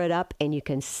 stir it up, and you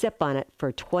can sip on it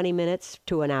for 20 minutes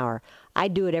to an hour. I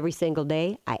do it every single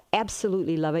day. I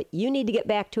absolutely love it. You need to get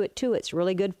back to it too. It's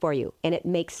really good for you. And it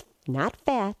makes not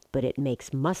fat, but it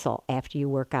makes muscle after you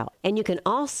work out. And you can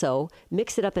also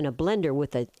mix it up in a blender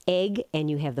with an egg, and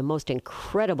you have the most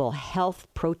incredible health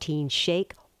protein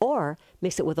shake. Or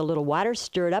mix it with a little water,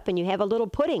 stir it up, and you have a little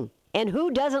pudding. And who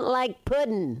doesn't like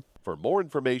pudding? For more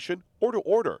information or to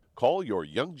order, call your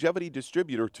Youngevity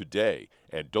distributor today.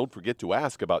 And don't forget to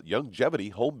ask about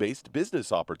Youngevity home-based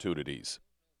business opportunities.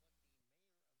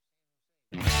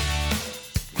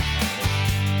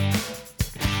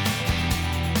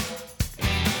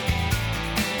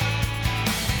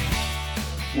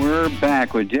 We're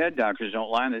back with Dead Doctors Don't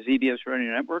Lie on the ZBS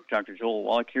Radio Network. Dr. Joel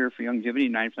Wallach here for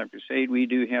Youngevity 95 Crusade. We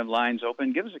do have lines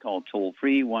open. Give us a call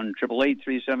toll-free,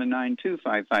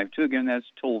 1-888-379-2552. Again, that's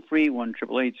toll-free,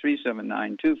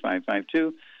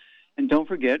 1-888-379-2552. And don't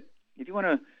forget, if you want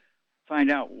to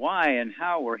find out why and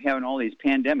how we're having all these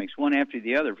pandemics, one after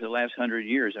the other, for the last 100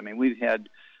 years. I mean, we've had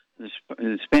the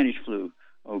Spanish flu,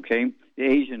 okay, the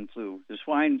Asian flu, the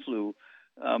swine flu.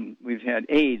 We've had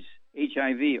AIDS,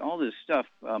 HIV, all this stuff,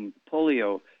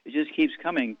 polio. It just keeps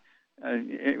coming.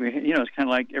 It's kind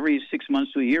of like every 6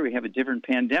 months to a year we have a different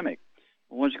pandemic.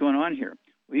 Well, what's going on here?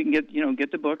 Well, you can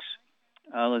get the books.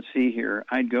 Let's see here.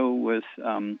 I'd go with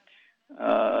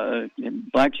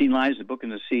Black Gene Lies, the book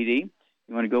and the CD.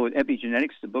 You want to go with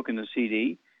Epigenetics, the book and the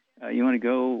CD. You want to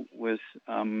go with,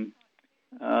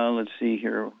 let's see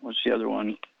here. What's the other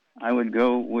one? I would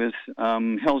go with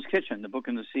Hell's Kitchen, the book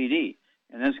and the CD,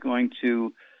 and that's going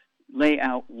to lay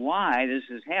out why this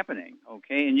is happening,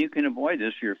 okay? And you can avoid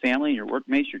this for your family, your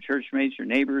workmates, your churchmates, your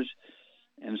neighbors,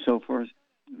 and so forth.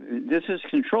 This is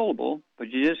controllable, but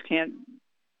you just can't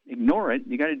ignore it.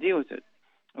 You got to deal with it.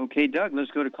 Okay, Doug,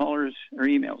 let's go to callers or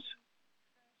emails.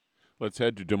 Let's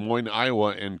head to Des Moines,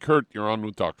 Iowa, and Kurt, you're on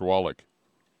with Dr. Wallach.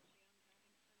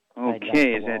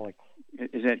 Okay, Hi, Dr.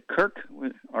 is that Kirk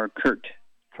or Kurt?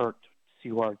 Kurt,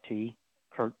 C-U-R-T,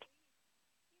 Kurt.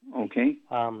 Okay.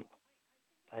 I'm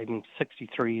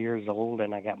 63 years old,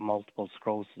 and I got multiple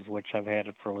sclerosis, which I've had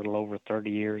it for a little over 30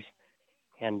 years.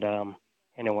 And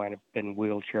anyway, I've been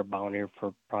wheelchair bound here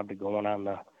for probably going on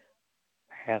the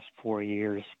past 4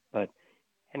 years. But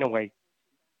anyway,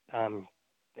 and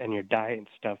your diet and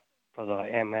stuff for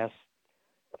the MS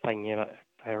thing, you know,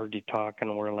 I heard you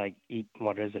talking. We're like eating,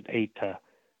 8 to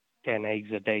 10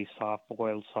 eggs a day, soft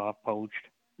boiled, soft poached,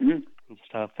 and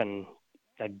stuff. And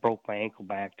I broke my ankle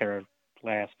back there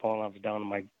last fall. I was down to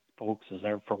my folks was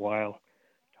there for a while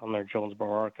down there in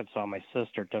Jonesboro, Arkansas. My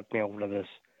sister took me over to this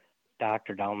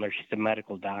doctor down there. She's a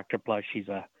medical doctor, plus she's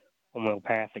a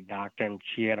homeopathic doctor, and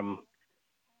she had them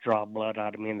draw blood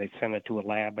out of me, and they sent it to a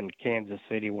lab in Kansas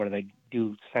City where they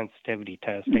do sensitivity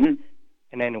testing.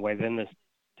 And anyway, then the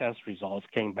test results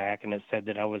came back, and it said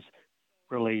that I was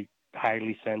really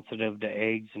highly sensitive to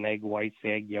eggs and egg whites,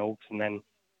 the egg yolks, and then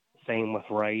same with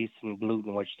rice and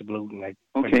gluten, which the gluten, I'd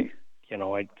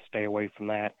stay away from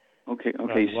that. Okay,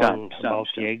 stop.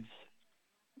 The eggs.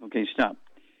 Okay, stop.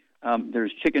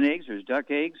 There's chicken eggs, there's duck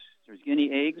eggs, there's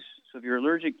guinea eggs. So if you're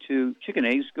allergic to chicken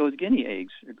eggs, go with guinea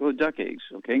eggs or go with duck eggs,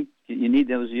 okay? You need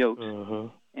those yolks.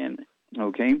 And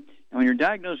when you're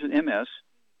diagnosed with MS,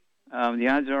 the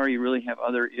odds are you really have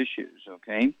other issues,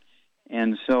 okay?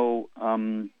 And so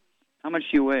how much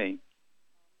do you weigh?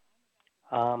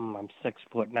 I'm 6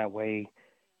 foot and I've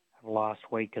lost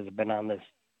weight because I've been on this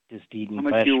just eating How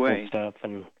much do you vegetable weigh? stuff.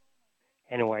 And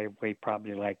anyway, I weigh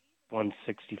probably like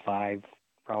 165,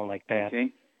 around like that.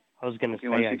 Okay. I was going to say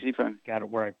 165. I got it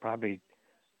where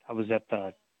I was at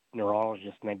the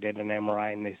neurologist and they did an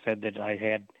MRI and they said that I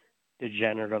had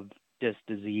degenerative disc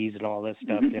disease and all this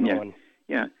stuff, you know. And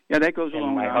that goes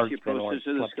along with my heart's been osteoporosis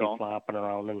of the skull. flopping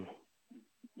around and.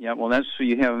 Yeah, well, that's so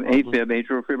you have AFib,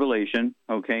 atrial fibrillation,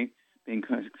 okay, being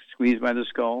squeezed by the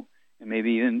skull, and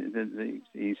maybe even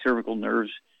the cervical nerves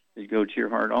that go to your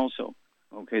heart also.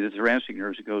 Okay, the thoracic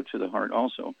nerves that go to the heart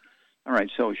also. All right,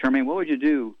 so Charmaine, what would you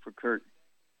do for Kurt?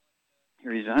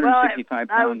 Here he's 165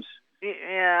 pounds.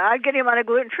 I'd get him on a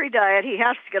gluten-free diet. He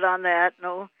has to get on that,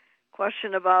 no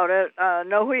question about it.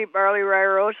 No wheat, barley,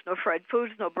 rye, oats, no fried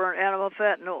foods, no burnt animal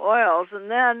fat, no oils.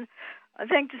 And then I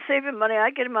think to save him money,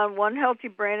 I'd get him on one healthy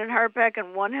brain and heart pack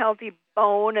and one healthy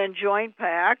bone and joint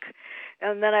pack.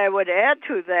 And then I would add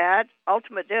to that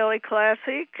Ultimate Daily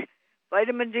Classic,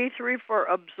 vitamin D3 for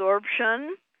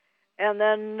absorption, and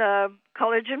then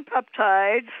collagen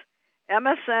peptides,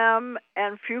 MSM,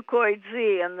 and Fucoid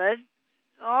Z, and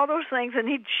all those things. And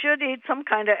he should eat some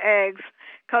kind of eggs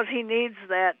because he needs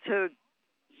that to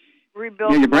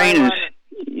rebuild your brain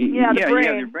the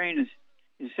brain. Your brain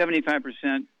is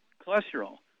 75%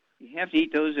 cholesterol. You have to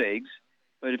eat those eggs.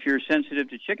 But if you're sensitive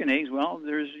to chicken eggs, well,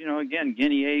 there's, again,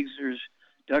 guinea eggs, there's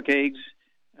duck eggs,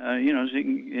 so you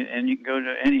can go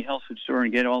to any health food store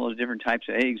and get all those different types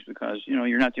of eggs because,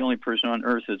 you're not the only person on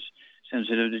earth that's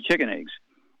sensitive to chicken eggs.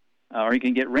 Or you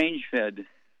can get range-fed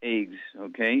eggs,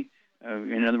 okay?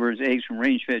 In other words, eggs from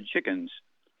range-fed chickens.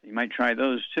 You might try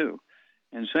those too.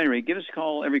 And so anyway, give us a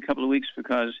call every couple of weeks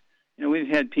because, we've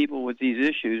had people with these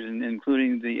issues, and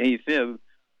including the AFib,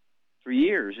 for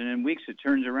years, and in weeks it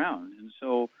turns around. And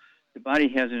so the body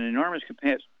has an enormous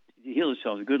capacity to heal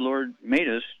itself. The good Lord made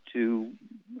us to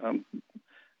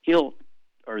heal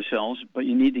ourselves, but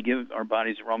you need to give our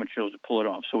bodies the raw materials to pull it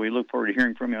off. So we look forward to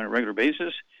hearing from you on a regular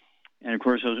basis. And, of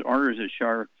course, those orders that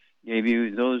Char gave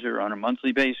you, those are on a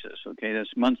monthly basis, okay? That's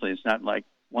monthly. It's not like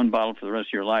one bottle for the rest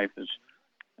of your life. It's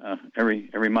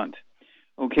every month.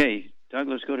 Okay, Doug,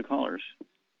 let's go to callers.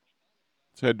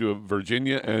 Let's head to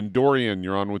Virginia. And Dorian,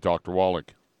 you're on with Dr.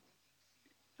 Wallach.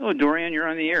 Hello, Dorian. You're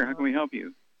on the air. How can we help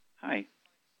you? Hi.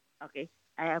 Okay.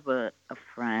 I have a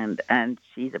friend, and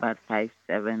she's about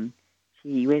 5'7".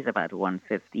 She weighs about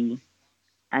 150,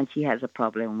 and she has a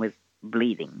problem with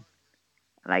bleeding,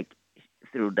 like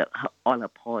through all her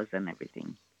pores and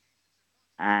everything.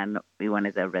 And we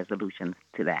wanted a resolution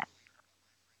to that.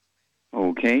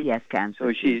 Okay. She has cancer.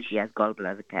 So she has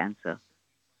gallbladder cancer.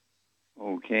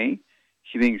 Okay.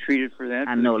 She being treated for that,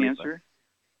 and for no the cancer?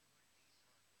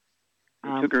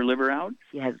 They took her liver out?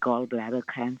 She has gallbladder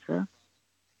cancer,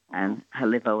 and her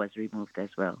liver was removed as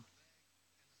well.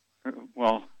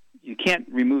 well, you can't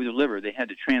remove the liver. They had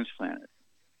to transplant it.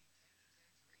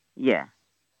 Yeah.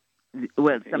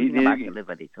 Well, something about the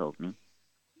liver, they told me.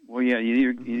 Well, yeah,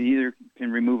 you either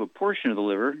can remove a portion of the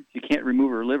liver. You can't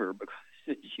remove her liver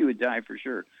because she would die for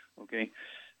sure. Okay,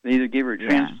 they either gave her a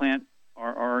transplant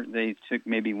or they took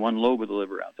maybe one lobe of the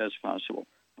liver out. That's possible.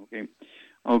 Okay.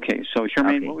 So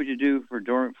Charmaine, what would you do for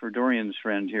Dorian's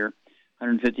friend here?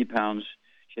 150 pounds.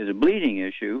 She has a bleeding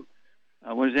issue.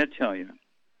 What does that tell you?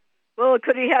 Well,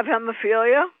 could he have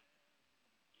hemophilia?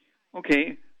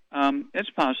 Okay, it's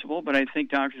possible, but I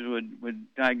think doctors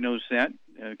would diagnose that.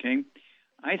 Okay.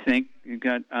 I think you've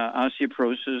got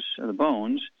osteoporosis of the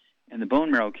bones, and the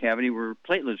bone marrow cavity where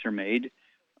platelets are made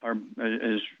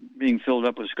is being filled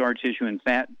up with scar tissue and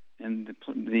fat, and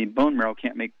the bone marrow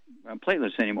can't make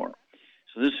platelets anymore.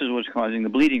 So this is what's causing the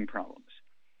bleeding problems.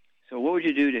 So what would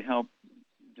you do to help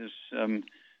this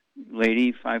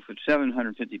lady, 5'7",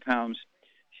 150 pounds?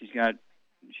 She's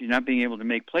not being able to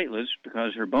make platelets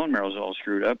because her bone marrow is all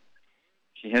screwed up.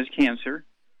 She has cancer.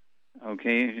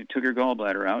 Okay, it took her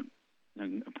gallbladder out,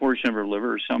 and a portion of her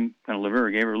liver, or some kind of liver,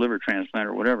 or gave her a liver transplant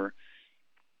or whatever.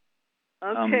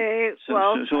 Okay, so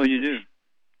what do you do?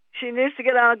 She needs to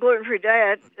get on a gluten-free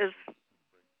diet. Is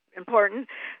important.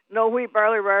 No wheat,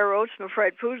 barley, rye, oats, no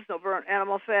fried foods, no burnt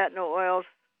animal fat, no oils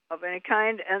of any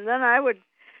kind. And then I would,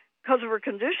 because of her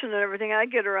condition and everything,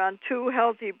 I'd get her on 2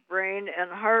 healthy brain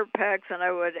and heart packs, and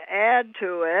I would add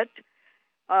to it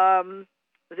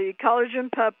the collagen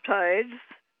peptides,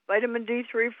 vitamin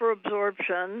D3 for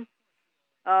absorption,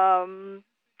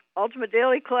 Ultimate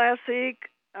Daily Classic,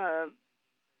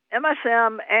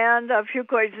 MSM, and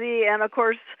Fucoid Z, and of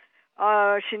course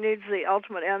she needs the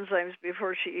Ultimate enzymes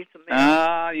before she eats a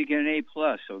meal. You get an A+,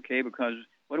 okay? Because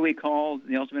what do we call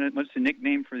the Ultimate? What's the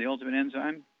nickname for the Ultimate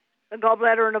enzyme? The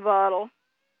gallbladder in a bottle.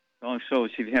 Oh, so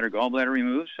she's had her gallbladder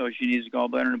removed, so she needs a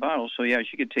gallbladder in a bottle. So yeah,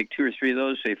 she could take 2 or 3 of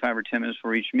those, say 5 or 10 minutes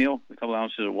for each meal, a couple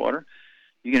ounces of water.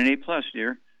 You get an A+,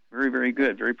 dear. Very, very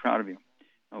good. Very proud of you.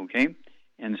 Okay?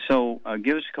 And so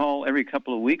give us a call every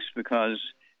couple of weeks because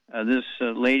this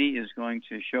lady is going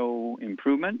to show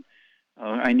improvement.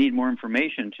 I need more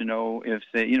information to know if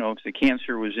the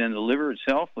cancer was in the liver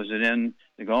itself. Was it in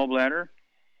the gallbladder?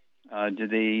 Did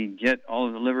they get all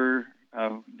of the liver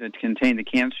that contained the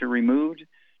cancer removed?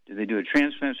 Did they do a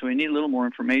transplant? So we need a little more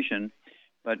information,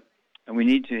 but we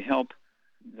need to help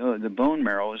the bone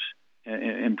marrows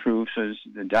improve. So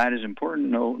the diet is important.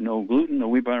 No gluten, no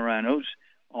wheat, barley, rye, and oats.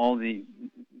 All the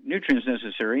nutrients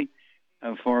necessary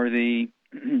for the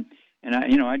and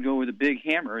I'd go with a big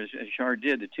hammer as Char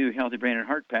did, the 2 healthy brain and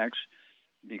heart packs,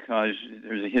 because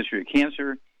there's a history of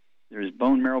cancer. There's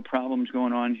bone marrow problems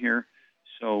going on here,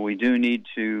 so we do need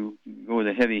to go with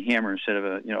a heavy hammer instead of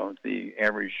the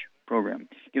average program.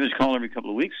 Give us a call every couple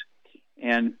of weeks,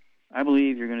 and I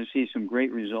believe you're going to see some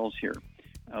great results here.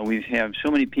 We have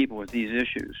so many people with these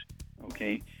issues.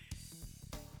 Okay,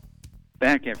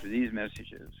 back after these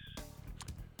messages.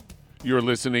 You're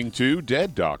listening to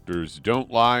Dead Doctors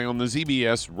Don't Lie on the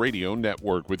ZBS Radio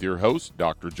Network with your host,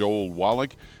 Dr. Joel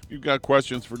Wallach. If you've got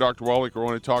questions for Dr. Wallach or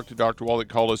want to talk to Dr. Wallach,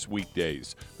 call us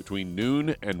weekdays between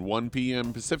noon and 1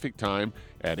 p.m. Pacific Time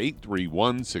at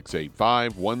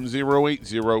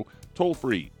 831-685-1080, toll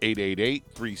free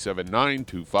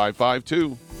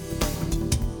 888-379-2552.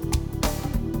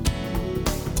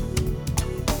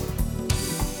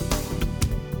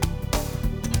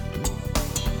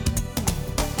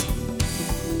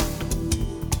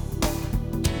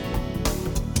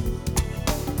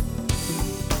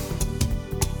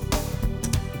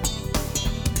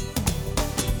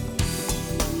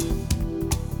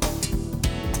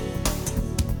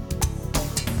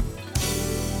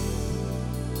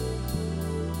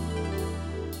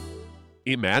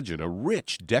 Imagine a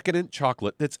rich, decadent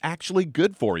chocolate that's actually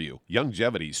good for you.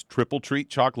 Youngevity's Triple Treat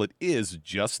chocolate is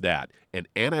just that, an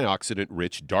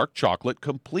antioxidant-rich dark chocolate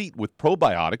complete with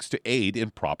probiotics to aid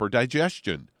in proper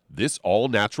digestion. This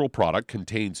all-natural product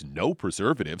contains no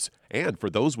preservatives, and for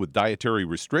those with dietary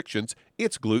restrictions,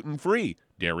 it's gluten-free,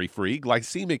 dairy-free,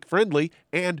 glycemic-friendly,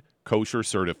 and kosher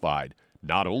certified.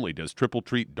 Not only does Triple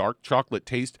Treat dark chocolate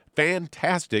taste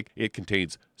fantastic, it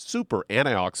contains super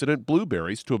antioxidant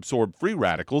blueberries to absorb free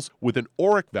radicals with an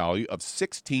ORAC value of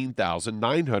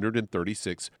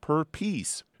 16,936 per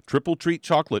piece. Triple Treat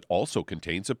chocolate also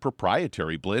contains a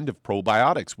proprietary blend of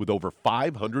probiotics with over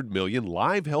 500 million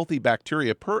live healthy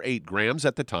bacteria per 8 grams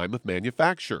at the time of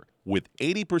manufacture, with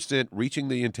 80% reaching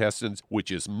the intestines, which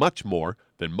is much more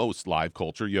than most live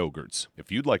culture yogurts.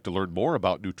 If you'd like to learn more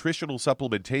about nutritional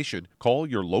supplementation, call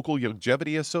your local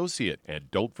Youngevity associate, and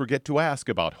don't forget to ask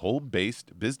about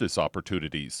home-based business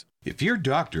opportunities. If your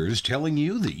doctor is telling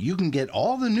you that you can get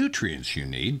all the nutrients you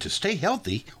need to stay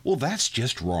healthy, well, that's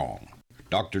just wrong.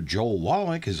 Dr. Joel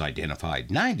Wallach has identified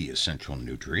 90 essential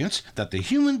nutrients that the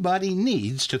human body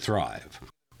needs to thrive.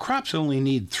 Crops only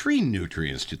need 3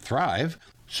 nutrients to thrive,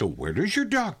 so where does your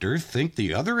doctor think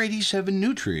the other 87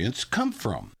 nutrients come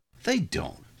from? They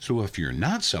don't. So if you're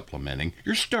not supplementing,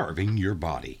 you're starving your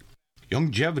body.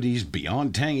 Youngevity's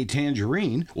Beyond Tangy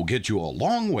Tangerine will get you a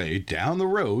long way down the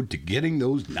road to getting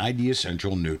those 90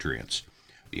 essential nutrients.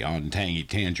 Beyond Tangy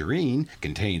Tangerine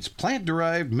contains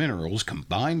plant-derived minerals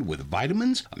combined with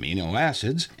vitamins, amino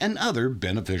acids, and other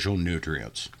beneficial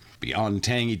nutrients. Beyond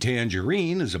Tangy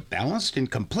Tangerine is a balanced and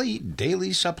complete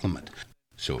daily supplement.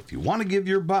 So if you want to give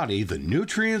your body the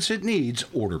nutrients it needs,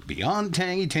 order Beyond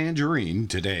Tangy Tangerine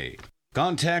today.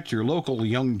 Contact your local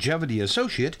Youngevity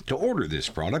associate to order this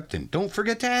product, and don't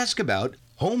forget to ask about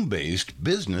home-based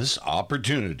business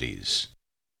opportunities.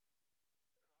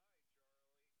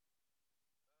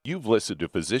 You've listened to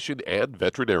physician and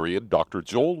veterinarian Dr.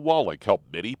 Joel Wallach help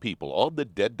many people on the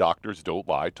Dead Doctors Don't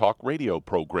Lie talk radio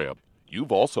program.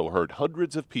 You've also heard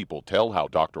hundreds of people tell how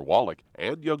Dr. Wallach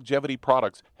and Youngevity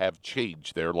products have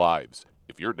changed their lives.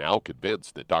 If you're now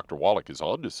convinced that Dr. Wallach is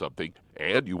onto something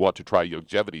and you want to try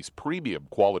Youngevity's premium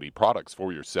quality products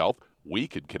for yourself, we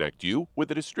can connect you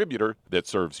with a distributor that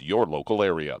serves your local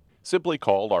area. Simply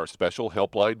call our special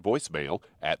helpline voicemail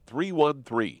at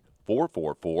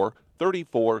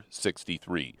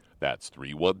 313-444-3463. That's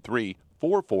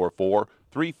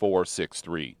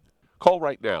 313-444-3463. Call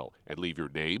right now and leave your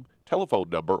name, telephone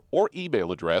number, or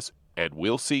email address, and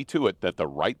we'll see to it that the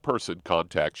right person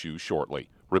contacts you shortly.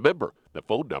 Remember, the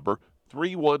phone number,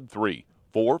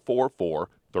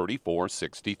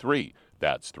 313-444-3463.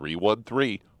 That's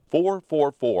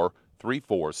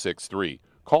 313-444-3463.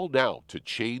 Call now to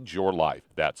change your life.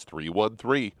 That's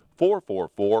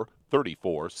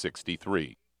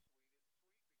 313-444-3463.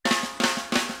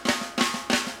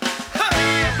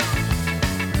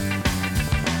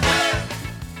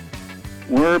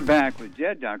 We're back with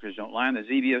Dead Doctors Don't Lie on the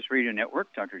ZBS Radio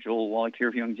Network. Dr. Joel Wallach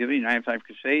here for Youngevity, 95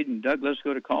 Crusade. And Doug, let's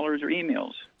go to callers or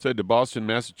emails. Send to Boston,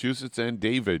 Massachusetts, and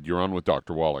David, you're on with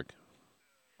Dr. Wallach.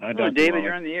 Hi, Dr. David, Wallach.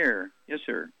 you're on the air. Yes,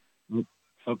 sir.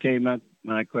 Okay, my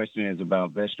question is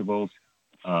about vegetables.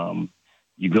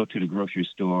 You go to the grocery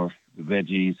store, the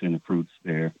veggies and the fruits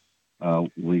there,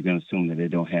 we're going to assume that they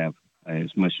don't have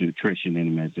as much nutrition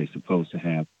in them as they're supposed to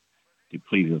have,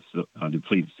 depleted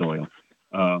soil.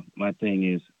 My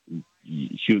thing is,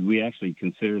 should we actually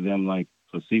consider them like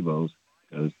placebos?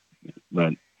 And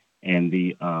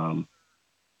the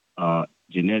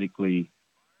genetically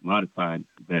modified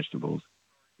vegetables,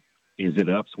 is it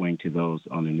an upswing to those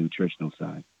on the nutritional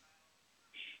side?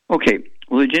 Okay.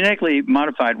 Well, the genetically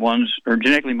modified ones are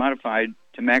genetically modified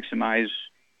to maximize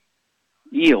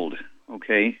yield,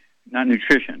 okay, not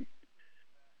nutrition.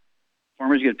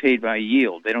 Farmers get paid by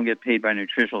yield. They don't get paid by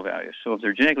nutritional value. So if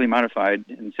they're genetically modified,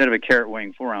 instead of a carrot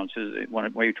weighing 4 ounces, they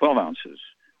want to weigh 12 ounces.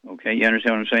 Okay, you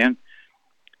understand what I'm saying?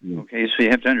 Yeah. Okay, so you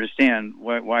have to understand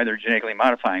why they're genetically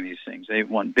modifying these things. They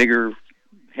want bigger,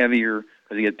 heavier,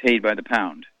 because they get paid by the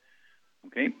pound.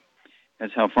 Okay?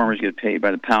 That's how farmers get paid,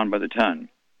 by the pound, by the ton.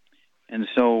 And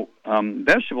so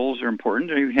vegetables are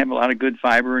important. You have a lot of good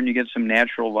fiber, and you get some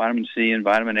natural vitamin C and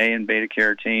vitamin A and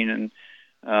beta-carotene, and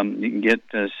you can get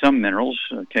some minerals.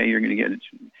 Okay, you're going to get.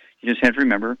 You just have to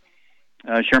remember,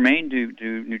 Charmaine.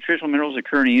 Do nutritional minerals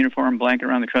occur in a uniform blanket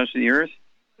around the crust of the earth?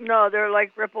 No, they're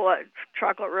like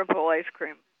chocolate ripple ice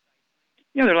cream.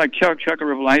 Yeah, they're like chocolate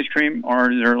ripple ice cream,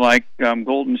 or they're like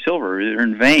gold and silver. They're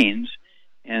in veins,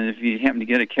 and if you happen to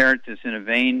get a carrot that's in a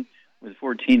vein with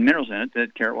 14 minerals in it,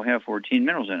 that carrot will have 14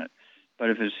 minerals in it. But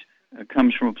if it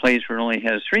comes from a place where it only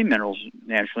has 3 minerals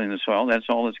naturally in the soil, that's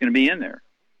all that's going to be in there.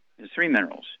 Is 3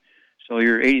 minerals. So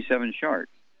you're 87 short.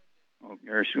 Well,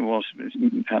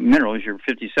 minerals, you're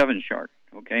 57 short,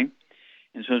 okay?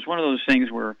 And so it's one of those things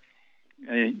where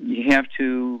you have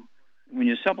to, when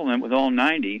you supplement with all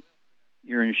 90,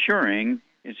 you're ensuring,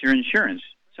 it's your insurance.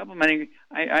 Supplementing,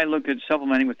 I look at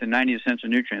supplementing with the 90 essential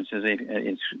nutrients as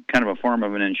it's kind of a form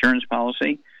of an insurance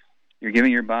policy. You're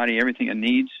giving your body everything it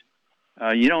needs.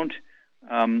 You don't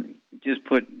just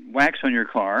put wax on your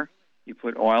car. You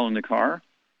put oil in the car.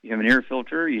 You have an air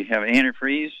filter, you have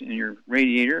antifreeze in your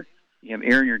radiator, you have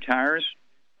air in your tires,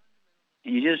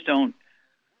 and you just don't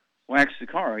wax the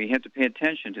car. You have to pay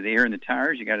attention to the air in the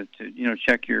tires. You got to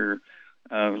check your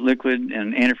liquid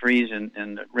and antifreeze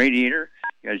and the radiator.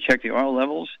 You got to check the oil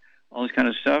levels, all this kind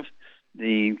of stuff,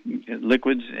 the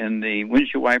liquids and the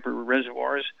windshield wiper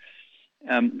reservoirs.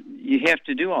 You have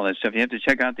to do all that stuff. You have to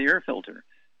check out the air filter.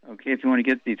 okay, if you want to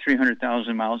get the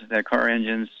 300,000 miles that that car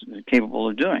engine's capable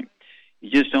of doing. You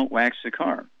just don't wax the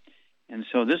car. And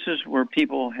so this is where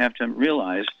people have to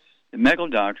realize the medical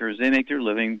doctors, they make their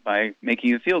living by making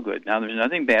you feel good. Now, there's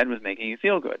nothing bad with making you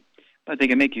feel good, but they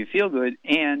can make you feel good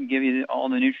and give you all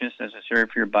the nutrients necessary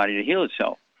for your body to heal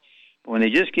itself. But when they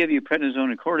just give you prednisone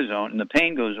and cortisone and the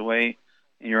pain goes away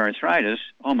in your arthritis,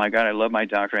 oh, my God, I love my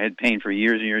doctor. I had pain for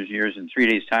years and years and years. In 3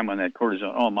 days' time on that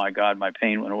cortisone, oh, my God, my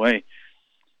pain went away.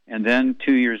 And then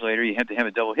 2 years later, you had to have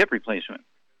a double hip replacement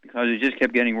because it just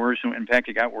kept getting worse. In fact,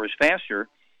 it got worse faster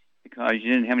because you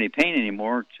didn't have any pain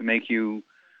anymore to make you,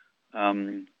 give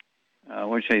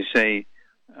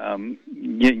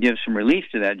some relief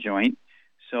to that joint.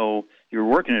 So you were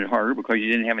working it harder because you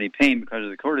didn't have any pain because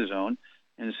of the cortisone.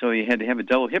 And so you had to have a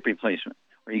double hip replacement,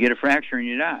 or you get a fracture and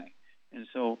you die. And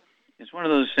so it's one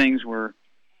of those things where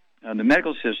the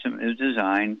medical system is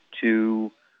designed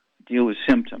to deal with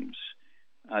symptoms.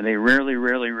 They rarely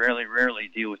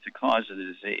deal with the cause of the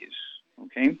disease,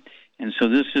 okay? And so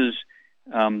this is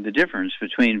the difference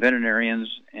between veterinarians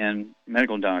and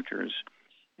medical doctors.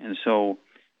 And so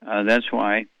that's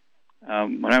why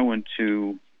when I went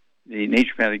to the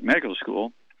naturopathic medical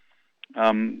school,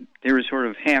 they were sort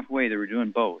of halfway. They were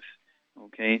doing both,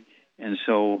 okay? And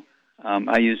so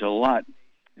I use a lot.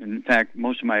 In fact,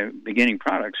 most of my beginning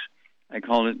products, I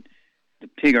called it the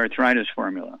pig arthritis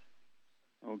formula,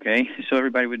 okay? So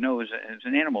everybody would know it's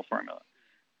an animal formula,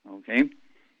 okay?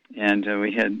 And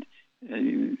we had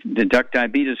the duck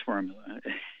diabetes formula,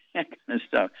 that kind of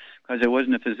stuff, because I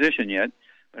wasn't a physician yet,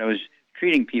 but I was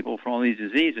treating people for all these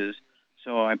diseases.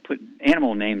 So I put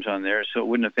animal names on there so it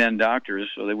wouldn't offend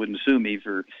doctors, so they wouldn't sue me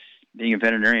for being a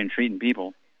veterinarian treating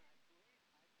people.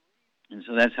 And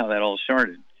so that's how that all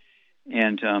started.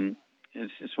 And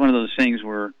it's one of those things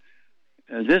where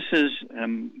this is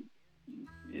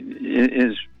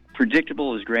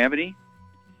predictable as gravity,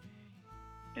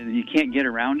 and you can't get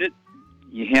around it.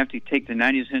 You have to take the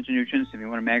 90 essential nutrients if you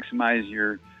want to maximize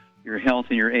your health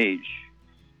and your age.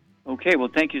 Okay, well,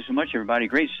 thank you so much, everybody.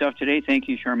 Great stuff today. Thank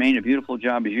you, Charmaine. A beautiful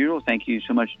job as usual. Thank you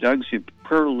so much, Doug.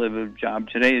 Superlative job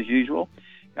today as usual.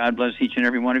 God bless each and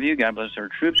every one of you. God bless our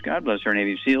troops. God bless our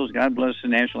Navy SEALs. God bless the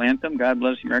national anthem. God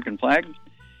bless the American flag.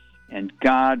 And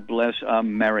God bless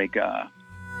America.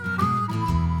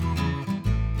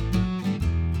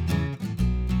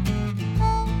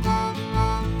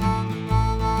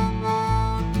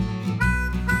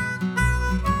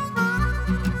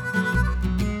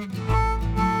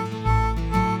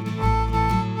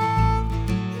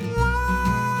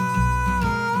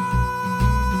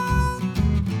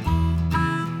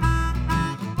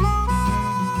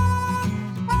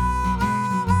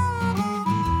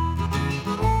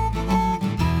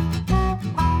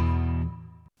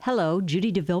 Hello,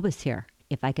 Judy DeVilbiss here.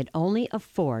 If I could only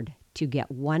afford to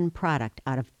get one product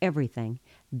out of everything,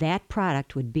 that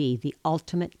product would be the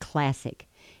Ultimate Classic.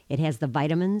 It has the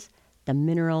vitamins, the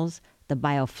minerals, the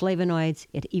bioflavonoids.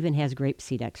 It even has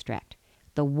grapeseed extract.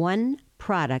 The one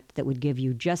product that would give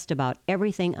you just about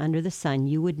everything under the sun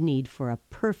you would need for a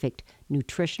perfect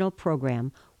nutritional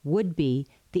program would be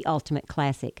the Ultimate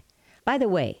Classic. By the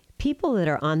way, people that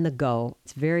are on the go,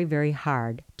 it's very, very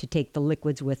hard to take the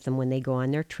liquids with them when they go on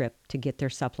their trip to get their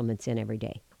supplements in every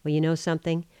day. Well, you know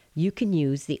something? You can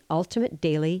use the Ultimate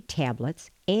Daily tablets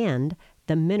and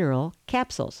the mineral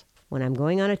capsules. When I'm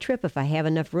going on a trip, if I have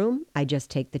enough room, I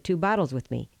just take the 2 bottles with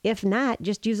me. If not,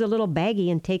 just use a little baggie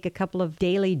and take a couple of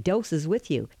daily doses with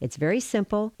you. It's very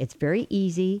simple. It's very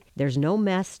easy. There's no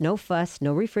mess, no fuss,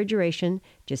 no refrigeration.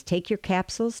 Just take your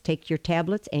capsules, take your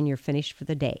tablets, and you're finished for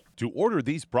the day. To order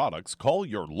these products, call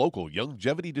your local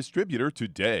Youngevity distributor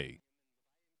today.